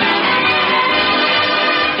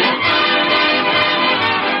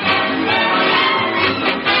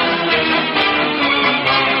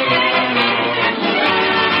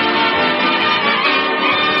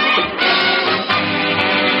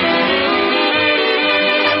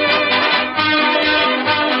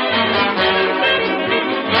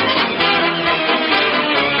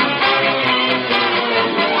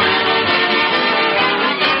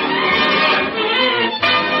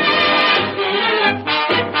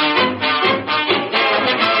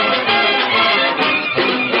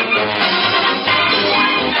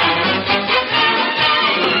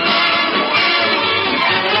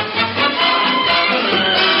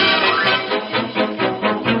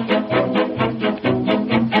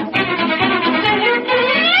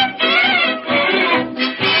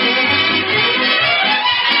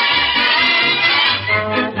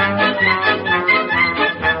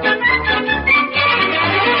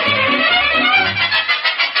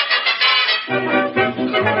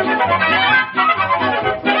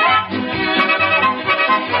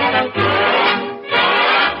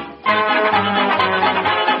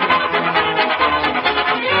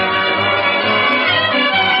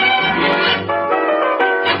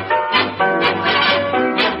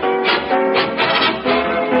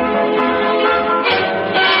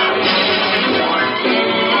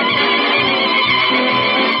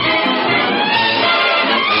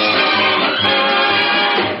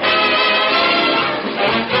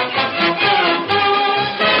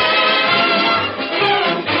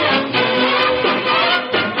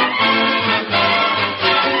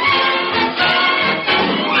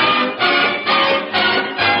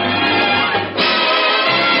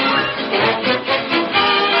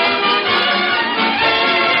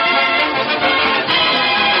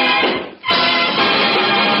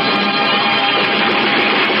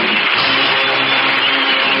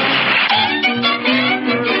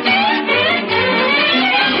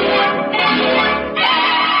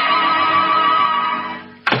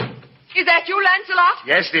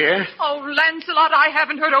 Yes, dear? Oh, Lancelot, I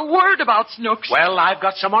haven't heard a word about Snooks. Well, I've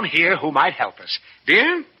got someone here who might help us.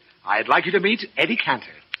 Dear, I'd like you to meet Eddie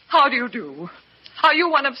Cantor. How do you do? Are you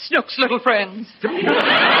one of Snooks' little friends?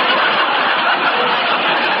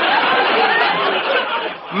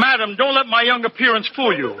 Madam, don't let my young appearance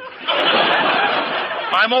fool you.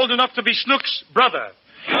 I'm old enough to be Snooks' brother.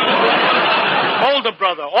 Older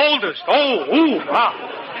brother, oldest.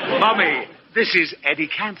 Mummy, this is Eddie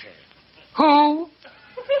Cantor. Who?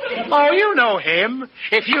 Oh, you know him.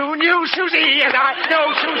 If you knew Susie as I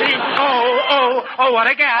know Susie. Oh, what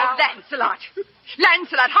a gal. Oh, Lancelot.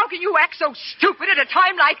 Lancelot, how can you act so stupid at a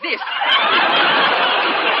time like this?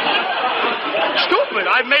 Stupid?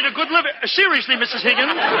 I've made a good living. Seriously, Mrs.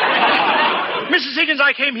 Higgins. Mrs. Higgins,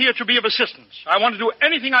 I came here to be of assistance. I want to do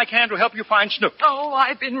anything I can to help you find Snook. Oh,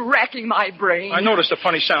 I've been racking my brain. I noticed a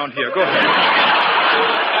funny sound here. Go ahead.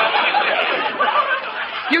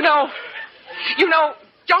 You know,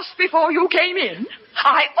 just before you came in,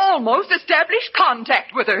 I almost established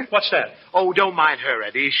contact with her. What's that? Oh, don't mind her,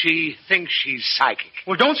 Eddie. She thinks she's psychic.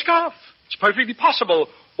 Well, don't scoff. It's perfectly possible.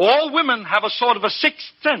 All women have a sort of a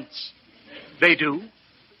sixth sense. They do?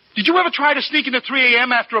 Did you ever try to sneak in at 3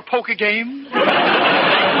 a.m. after a poker game?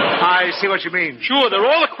 I see what you mean. Sure, they're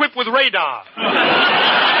all equipped with radar.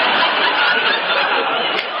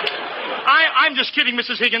 I'm just kidding,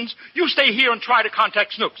 Mrs. Higgins. You stay here and try to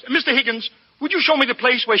contact Snooks. Mr. Higgins, would you show me the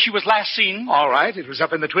place where she was last seen? All right. It was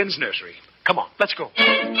up in the twins' nursery. Come on. Let's go.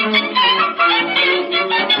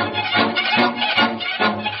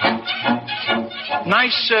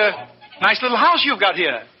 Nice little house you've got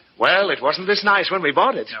here. Well, it wasn't this nice when we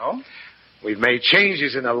bought it. No? We've made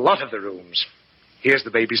changes in a lot of the rooms. Here's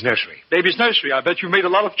the baby's nursery. Baby's nursery. I bet you made a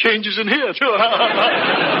lot of changes in here, too.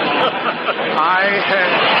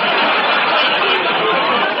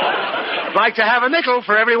 I'd like to have a nickel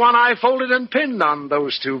for everyone I folded and pinned on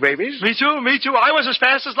those two babies. Me too. I was as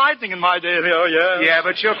fast as lightning in my day. Oh, yeah. Yeah,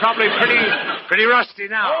 but you're probably pretty rusty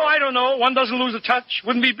now. Oh, I don't know. One doesn't lose a touch.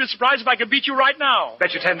 Wouldn't be a bit surprised if I could beat you right now.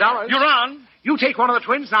 Bet you $10. You're on. You take one of the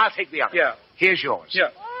twins, and I'll take the other. Yeah. Here's yours.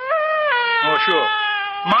 Yeah. Oh, sure.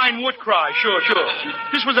 Mine would cry. Sure.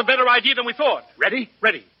 This was a better idea than we thought. Ready?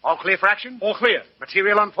 Ready. All clear for action? All clear.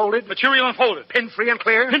 Material unfolded? Material unfolded. Pin free and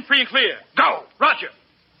clear? Pin free and clear. Go! Roger.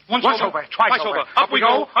 Once over. Twice over. Up we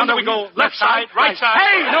go. Under we go. Left side. Right side.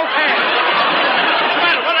 Hey, no hands! What's the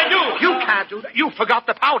matter? What'd I do? You can't do that. You forgot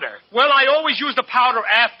the powder. Well, I always use the powder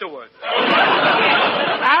afterward.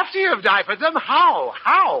 After you've diapered them? How?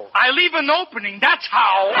 I leave an opening. That's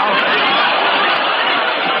how.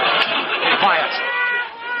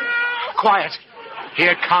 Quiet.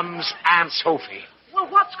 Here comes Aunt Sophie. Well,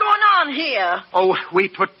 what's going on here? Oh, we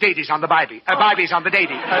put dadies on the Bibie. Bibies on the daddy.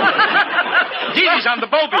 Dadies on the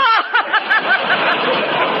Bobby.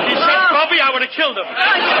 He said Bobby, I would have killed him.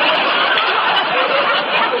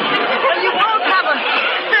 Well, you both have a...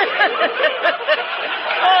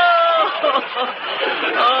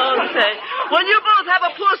 Okay. Well, you both have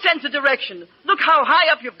a poor sense of direction. Look how high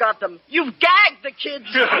up you've got them. You've gagged the kids.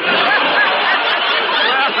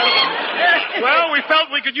 Well, we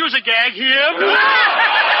felt we could use a gag here.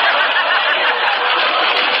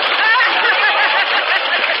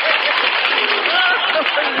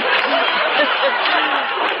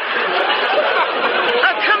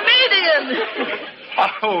 A comedian.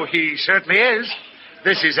 Oh, he certainly is.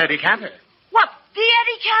 This is Eddie Cantor. What, the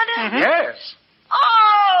Eddie Cantor? Mm-hmm. Yes.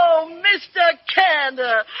 Oh, Mr.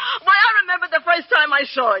 Cantor. Why, I remember the first time I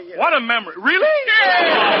saw you. What a memory. Really?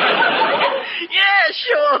 Yeah,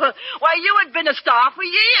 sure. Why, you had been a star for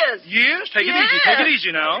years. Years? Take it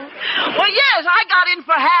easy now. Well, yes, I got in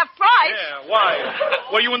for half price. Yeah, why?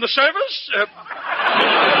 Were you in the service?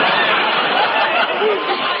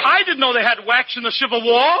 I didn't know they had wax in the Civil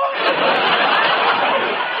War.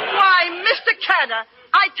 Why, Mr. Cantor,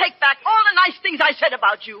 I take back all the nice things I said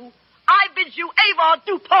about you. I bid you Avon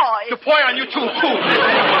Dupoy. Dupoy on you too, cool.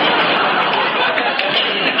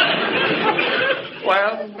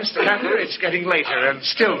 Well, Mr. Cantor, it's getting later and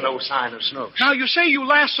still no sign of Snooks. Now, you say you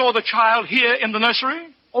last saw the child here in the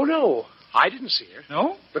nursery? Oh, no. I didn't see her.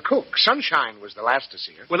 No? The cook, Sunshine, was the last to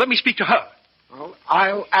see her. Well, let me speak to her. Well,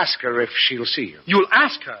 I'll ask her if she'll see you. You'll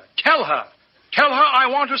ask her. Tell her. Tell her I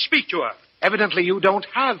want to speak to her. Evidently, you don't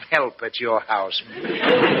have help at your house. Of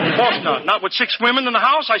course not. Not with 6 women in the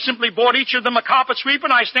house. I simply bought each of them a carpet sweeper,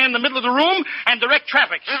 and I stand in the middle of the room and direct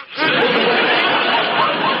traffic.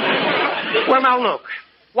 Well, now, look.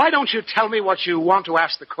 Why don't you tell me what you want to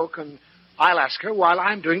ask the cook, and I'll ask her while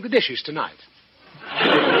I'm doing the dishes tonight.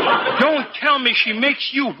 Don't tell me she makes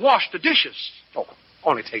you wash the dishes. Oh,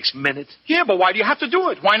 only takes minutes. Yeah, but why do you have to do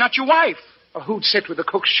it? Why not your wife? Well, who'd sit with the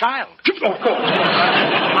cook's child? Oh, of course.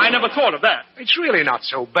 I never thought of that. It's really not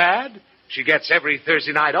so bad. She gets every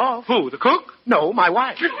Thursday night off. Who, the cook? No, my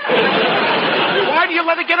wife. Why do you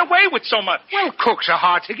let her get away with so much? Well, cooks are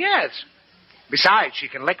hard to get. Besides, she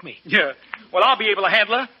can lick me. Yeah. Well, I'll be able to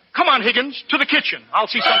handle her. Come on, Higgins, to the kitchen. I'll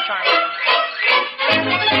see Sunshine.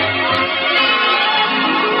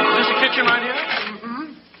 Is this the kitchen right here?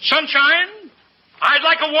 Mm-hmm. Sunshine, I'd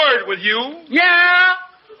like a word with you. Yeah?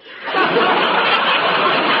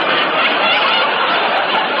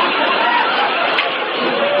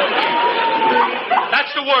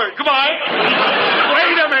 That's the word. Goodbye.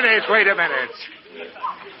 Wait a minute.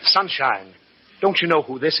 Sunshine, don't you know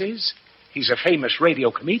who this is? He's a famous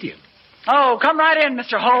radio comedian. Oh, come right in,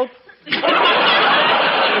 Mr. Hope.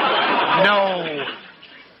 No.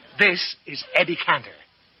 This is Eddie Cantor.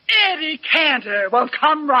 Eddie Cantor. Well,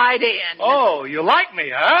 come right in. Oh, you like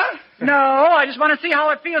me, huh? No, I just want to see how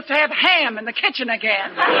it feels to have ham in the kitchen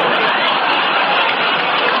again.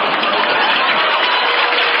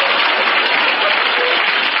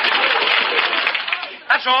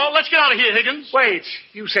 That's all. Let's get out of here, Higgins. Wait,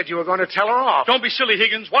 you said you were going to tell her off. Don't be silly,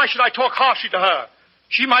 Higgins. Why should I talk harshly to her?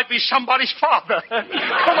 She might be somebody's father.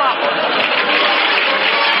 Come on.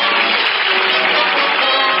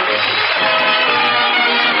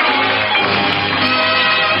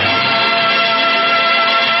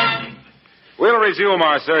 We'll resume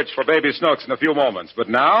our search for Baby Snooks in a few moments, but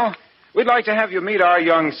now we'd like to have you meet our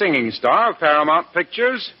young singing star of Paramount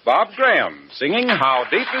Pictures, Bob Graham, singing How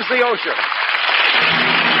Deep is the Ocean.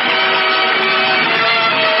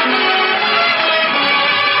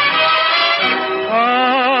 And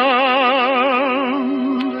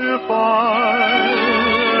if I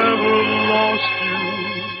ever lost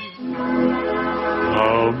you,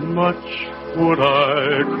 how much would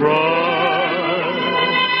I cry?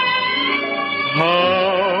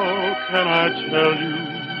 How can I tell you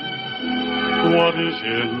what is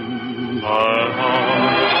in my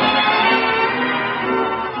heart?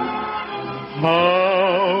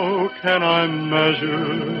 How can I measure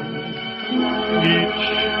each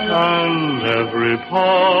and every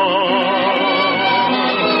part?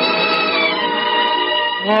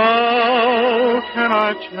 How can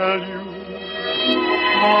I tell you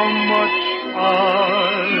how much I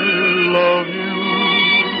love you?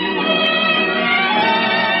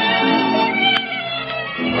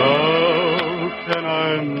 How can I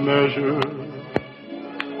measure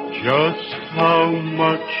just how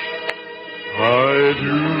much I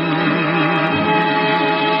do?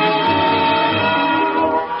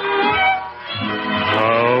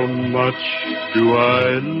 How much do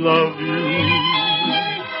I love you?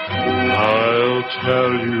 I'll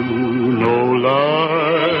tell you no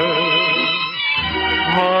lie.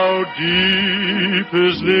 How deep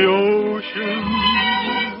is the ocean?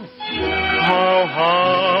 How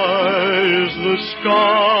high is the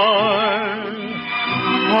sky?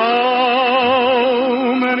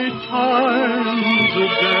 How many times a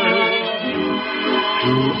day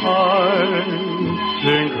do I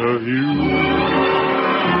think of you?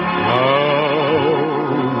 How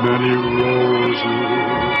many roses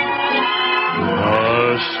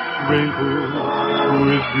are sprinkled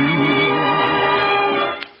with you?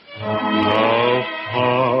 How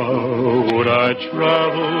far would I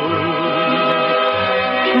travel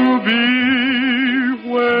to be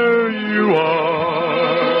where you are?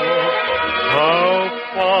 How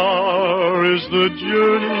far is the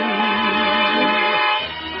journey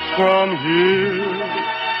from here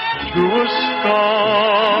to a star?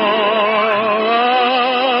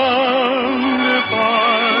 And if I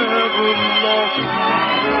ever lost you,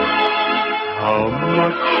 how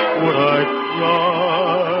much would I cry?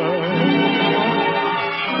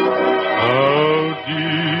 How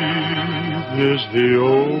deep is the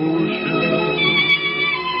ocean?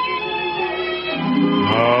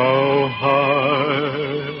 How high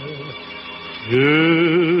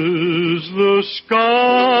is the sky?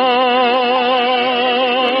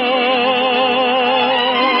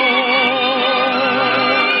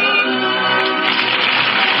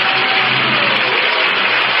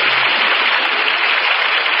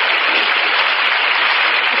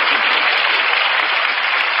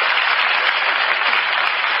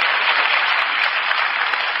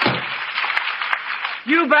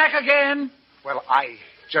 You back again? Well, I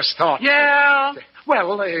just thought... Yeah?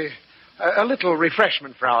 Well, a little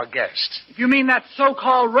refreshment for our guest. If you mean that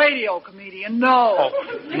so-called radio comedian, no. Oh,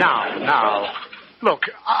 now. Look,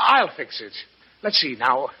 I'll fix it. Let's see,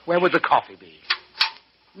 now, where would the coffee be?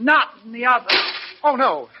 Not in the oven. Oh,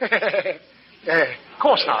 no. Of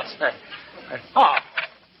course not.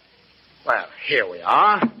 Well, here we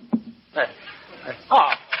are.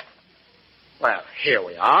 Well, here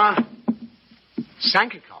we are.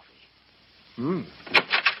 Sanka coffee.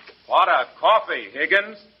 What a coffee,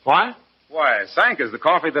 Higgins. What? Why, Sanka's the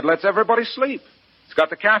coffee that lets everybody sleep. It's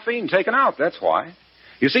got the caffeine taken out, that's why.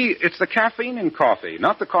 You see, it's the caffeine in coffee,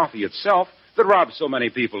 not the coffee itself, that robs so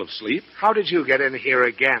many people of sleep. How did you get in here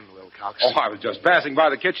again, Wilcox? Oh, I was just passing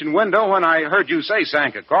by the kitchen window when I heard you say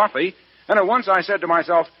Sanka coffee, and at once I said to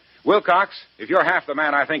myself, Wilcox, if you're half the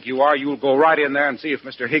man I think you are, you'll go right in there and see if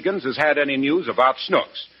Mr. Higgins has had any news about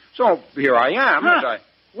Snooks. So here I am.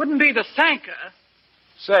 Wouldn't be the Sanka.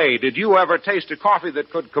 Say, did you ever taste a coffee that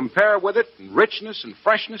could compare with it in richness and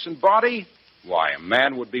freshness and body? Why, a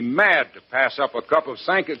man would be mad to pass up a cup of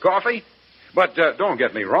Sanka coffee. But don't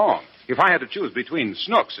get me wrong. If I had to choose between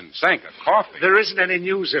Snooks and Sanka coffee... There isn't any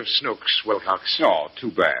news of Snooks, Wilcox. Oh,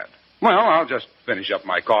 too bad. Well, I'll just finish up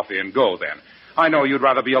my coffee and go then. I know you'd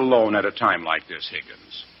rather be alone at a time like this,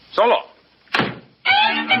 Higgins. So long.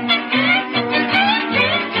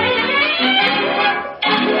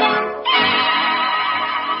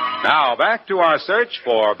 Now, back to our search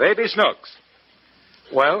for Baby Snooks.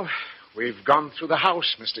 Well, we've gone through the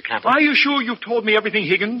house, Mr. Cantor. Are you sure you've told me everything,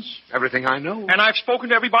 Higgins? Everything I know. And I've spoken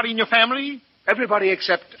to everybody in your family? Everybody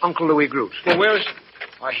except Uncle Louis Groot. Well, where's...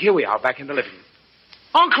 Here we are, back in the living room.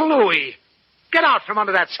 Uncle Louis! Get out from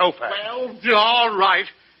under that sofa. Well, all right.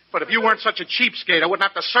 But if you weren't such a cheapskate, I wouldn't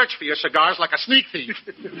have to search for your cigars like a sneak thief.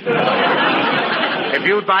 If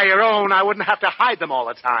you'd buy your own, I wouldn't have to hide them all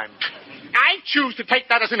the time. I choose to take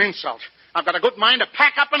that as an insult. I've got a good mind to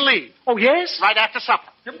pack up and leave. Oh, yes? Right after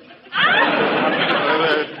supper. Yep.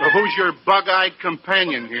 Who's your bug-eyed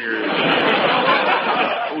companion here?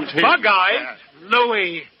 Who's he? Bug-eyed?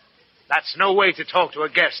 Louis. That's no way to talk to a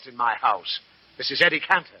guest in my house. This is Eddie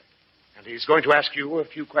Cantor. And he's going to ask you a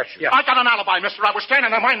few questions. Yeah. I got an alibi, mister. I was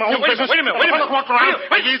standing there minding my own business. Wait a minute. Walk around. It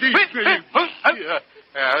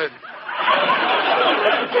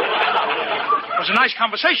was a nice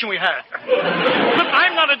conversation we had. Look,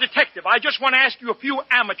 I'm not a detective. I just want to ask you a few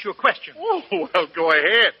amateur questions. Oh, well, go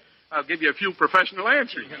ahead. I'll give you a few professional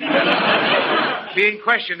answers. Being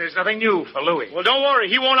questioned is nothing new for Louis. Well, don't worry.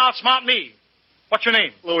 He won't outsmart me. What's your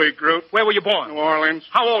name? Louis Groot. Where were you born? New Orleans.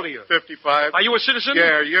 How old are you? 55. Are you a citizen?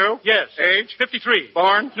 Yeah, are you? Yes. Age? 53.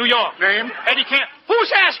 Born? New York. Name? Eddie Cantor.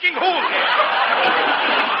 Who's asking who?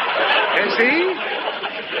 Is he?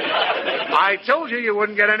 I told you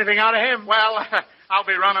wouldn't get anything out of him. Well, I'll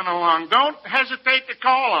be running along. Don't hesitate to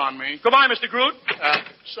call on me. Goodbye, Mr. Groot.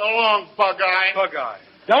 So long, Bug-Eye. Bug-Eye.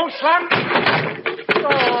 Don't slam the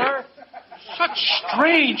door. Such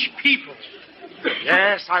strange people.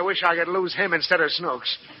 Yes, I wish I could lose him instead of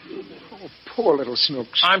Snooks. Oh, poor little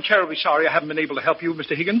Snooks. I'm terribly sorry I haven't been able to help you,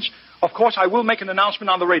 Mr. Higgins. Of course, I will make an announcement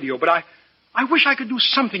on the radio, but I wish I could do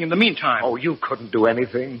something in the meantime. Oh, you couldn't do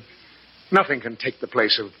anything. Nothing can take the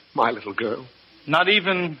place of my little girl. Not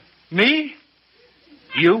even me?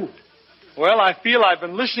 You? Well, I feel I've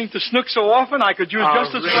been listening to Snooks so often I could use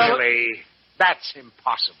just as well... Really? That's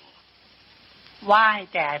impossible. Why,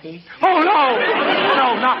 Daddy? Oh, no!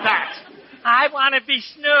 No, not that. I want to be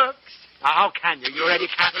Snooks. How can you? You're Eddie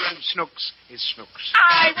Cantor and Snooks is Snooks.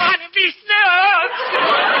 I want to be Snooks!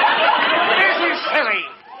 This is silly.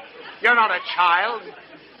 You're not a child.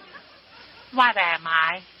 What am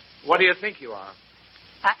I? What do you think you are?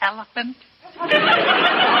 An elephant?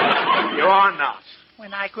 You are not.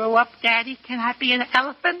 When I grow up, Daddy, can I be an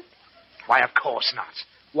elephant? Why, of course not.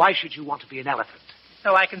 Why should you want to be an elephant?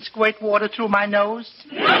 So I can squirt water through my nose?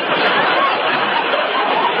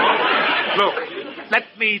 Look,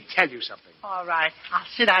 let me tell you something. All right, I'll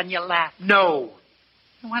sit on your lap. No.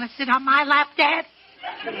 You want to sit on my lap, Dad?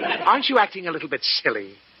 Aren't you acting a little bit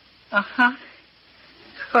silly? Uh-huh.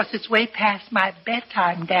 Because it's way past my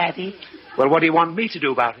bedtime, Daddy. Well, what do you want me to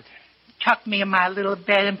do about it? Tuck me in my little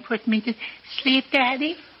bed and put me to sleep,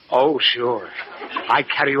 Daddy? Oh, sure. I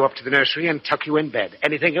carry you up to the nursery and tuck you in bed.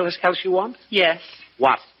 Anything else you want? Yes.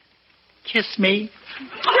 What? Kiss me.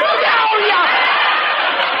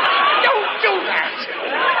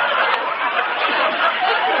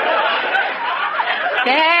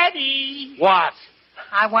 Daddy. What?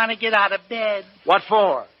 I want to get out of bed. What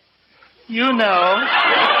for? You know.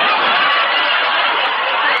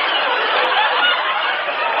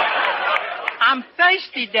 I'm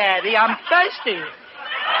thirsty, Daddy. I'm thirsty.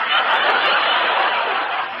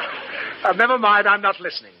 Never mind. I'm not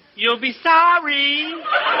listening. You'll be sorry.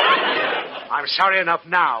 I'm sorry enough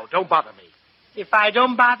now. Don't bother me. If I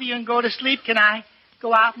don't bother you and go to sleep, can I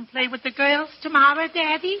go out and play with the girls tomorrow,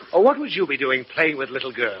 Daddy? Oh, what would you be doing playing with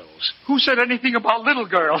little girls? Who said anything about little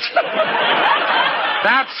girls?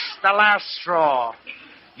 That's the last straw.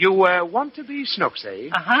 You want to be Snooks, eh?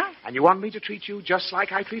 Uh-huh. And you want me to treat you just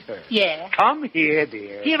like I treat her? Yeah. Come here,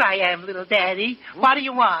 dear. Here I am, little Daddy. What do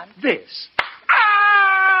you want? This.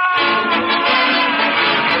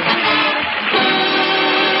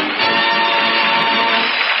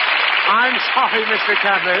 I'm sorry, Mr.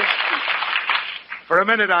 Cantor. For a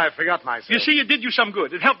minute, I forgot myself. You see, it did you some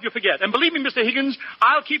good. It helped you forget. And believe me, Mr. Higgins,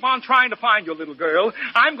 I'll keep on trying to find your little girl.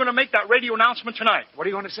 I'm going to make that radio announcement tonight. What are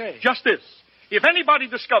you going to say? Just this. If anybody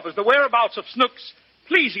discovers the whereabouts of Snooks,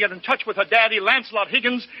 please get in touch with her daddy, Lancelot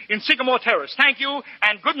Higgins, in Sycamore Terrace. Thank you,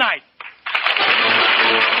 and good night.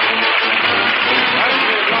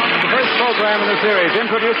 The first program in the series,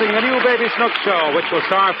 introducing the new Baby Snooks show, which will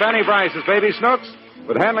star Fanny Brice as Baby Snooks,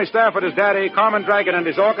 with Hanley Stafford as Daddy, Carmen Dragon and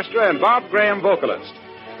his orchestra, and Bob Graham, vocalist.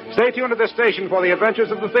 Stay tuned to this station for the adventures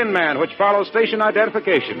of the Thin Man, which follows station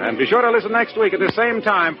identification. And be sure to listen next week at the same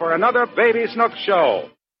time for another Baby Snooks show.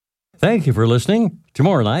 Thank you for listening.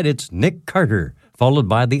 Tomorrow night, it's Nick Carter, followed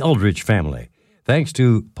by the Aldrich Family. Thanks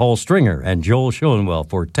to Paul Stringer and Joel Schoenwell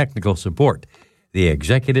for technical support. The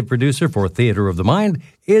executive producer for Theater of the Mind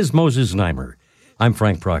is Moses Neimer. I'm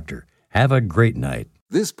Frank Proctor. Have a great night.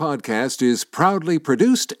 This podcast is proudly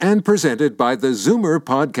produced and presented by the Zoomer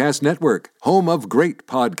Podcast Network, home of great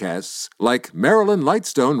podcasts like Marilyn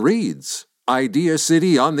Lightstone Reads, Idea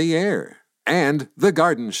City on the Air, and The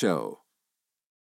Garden Show.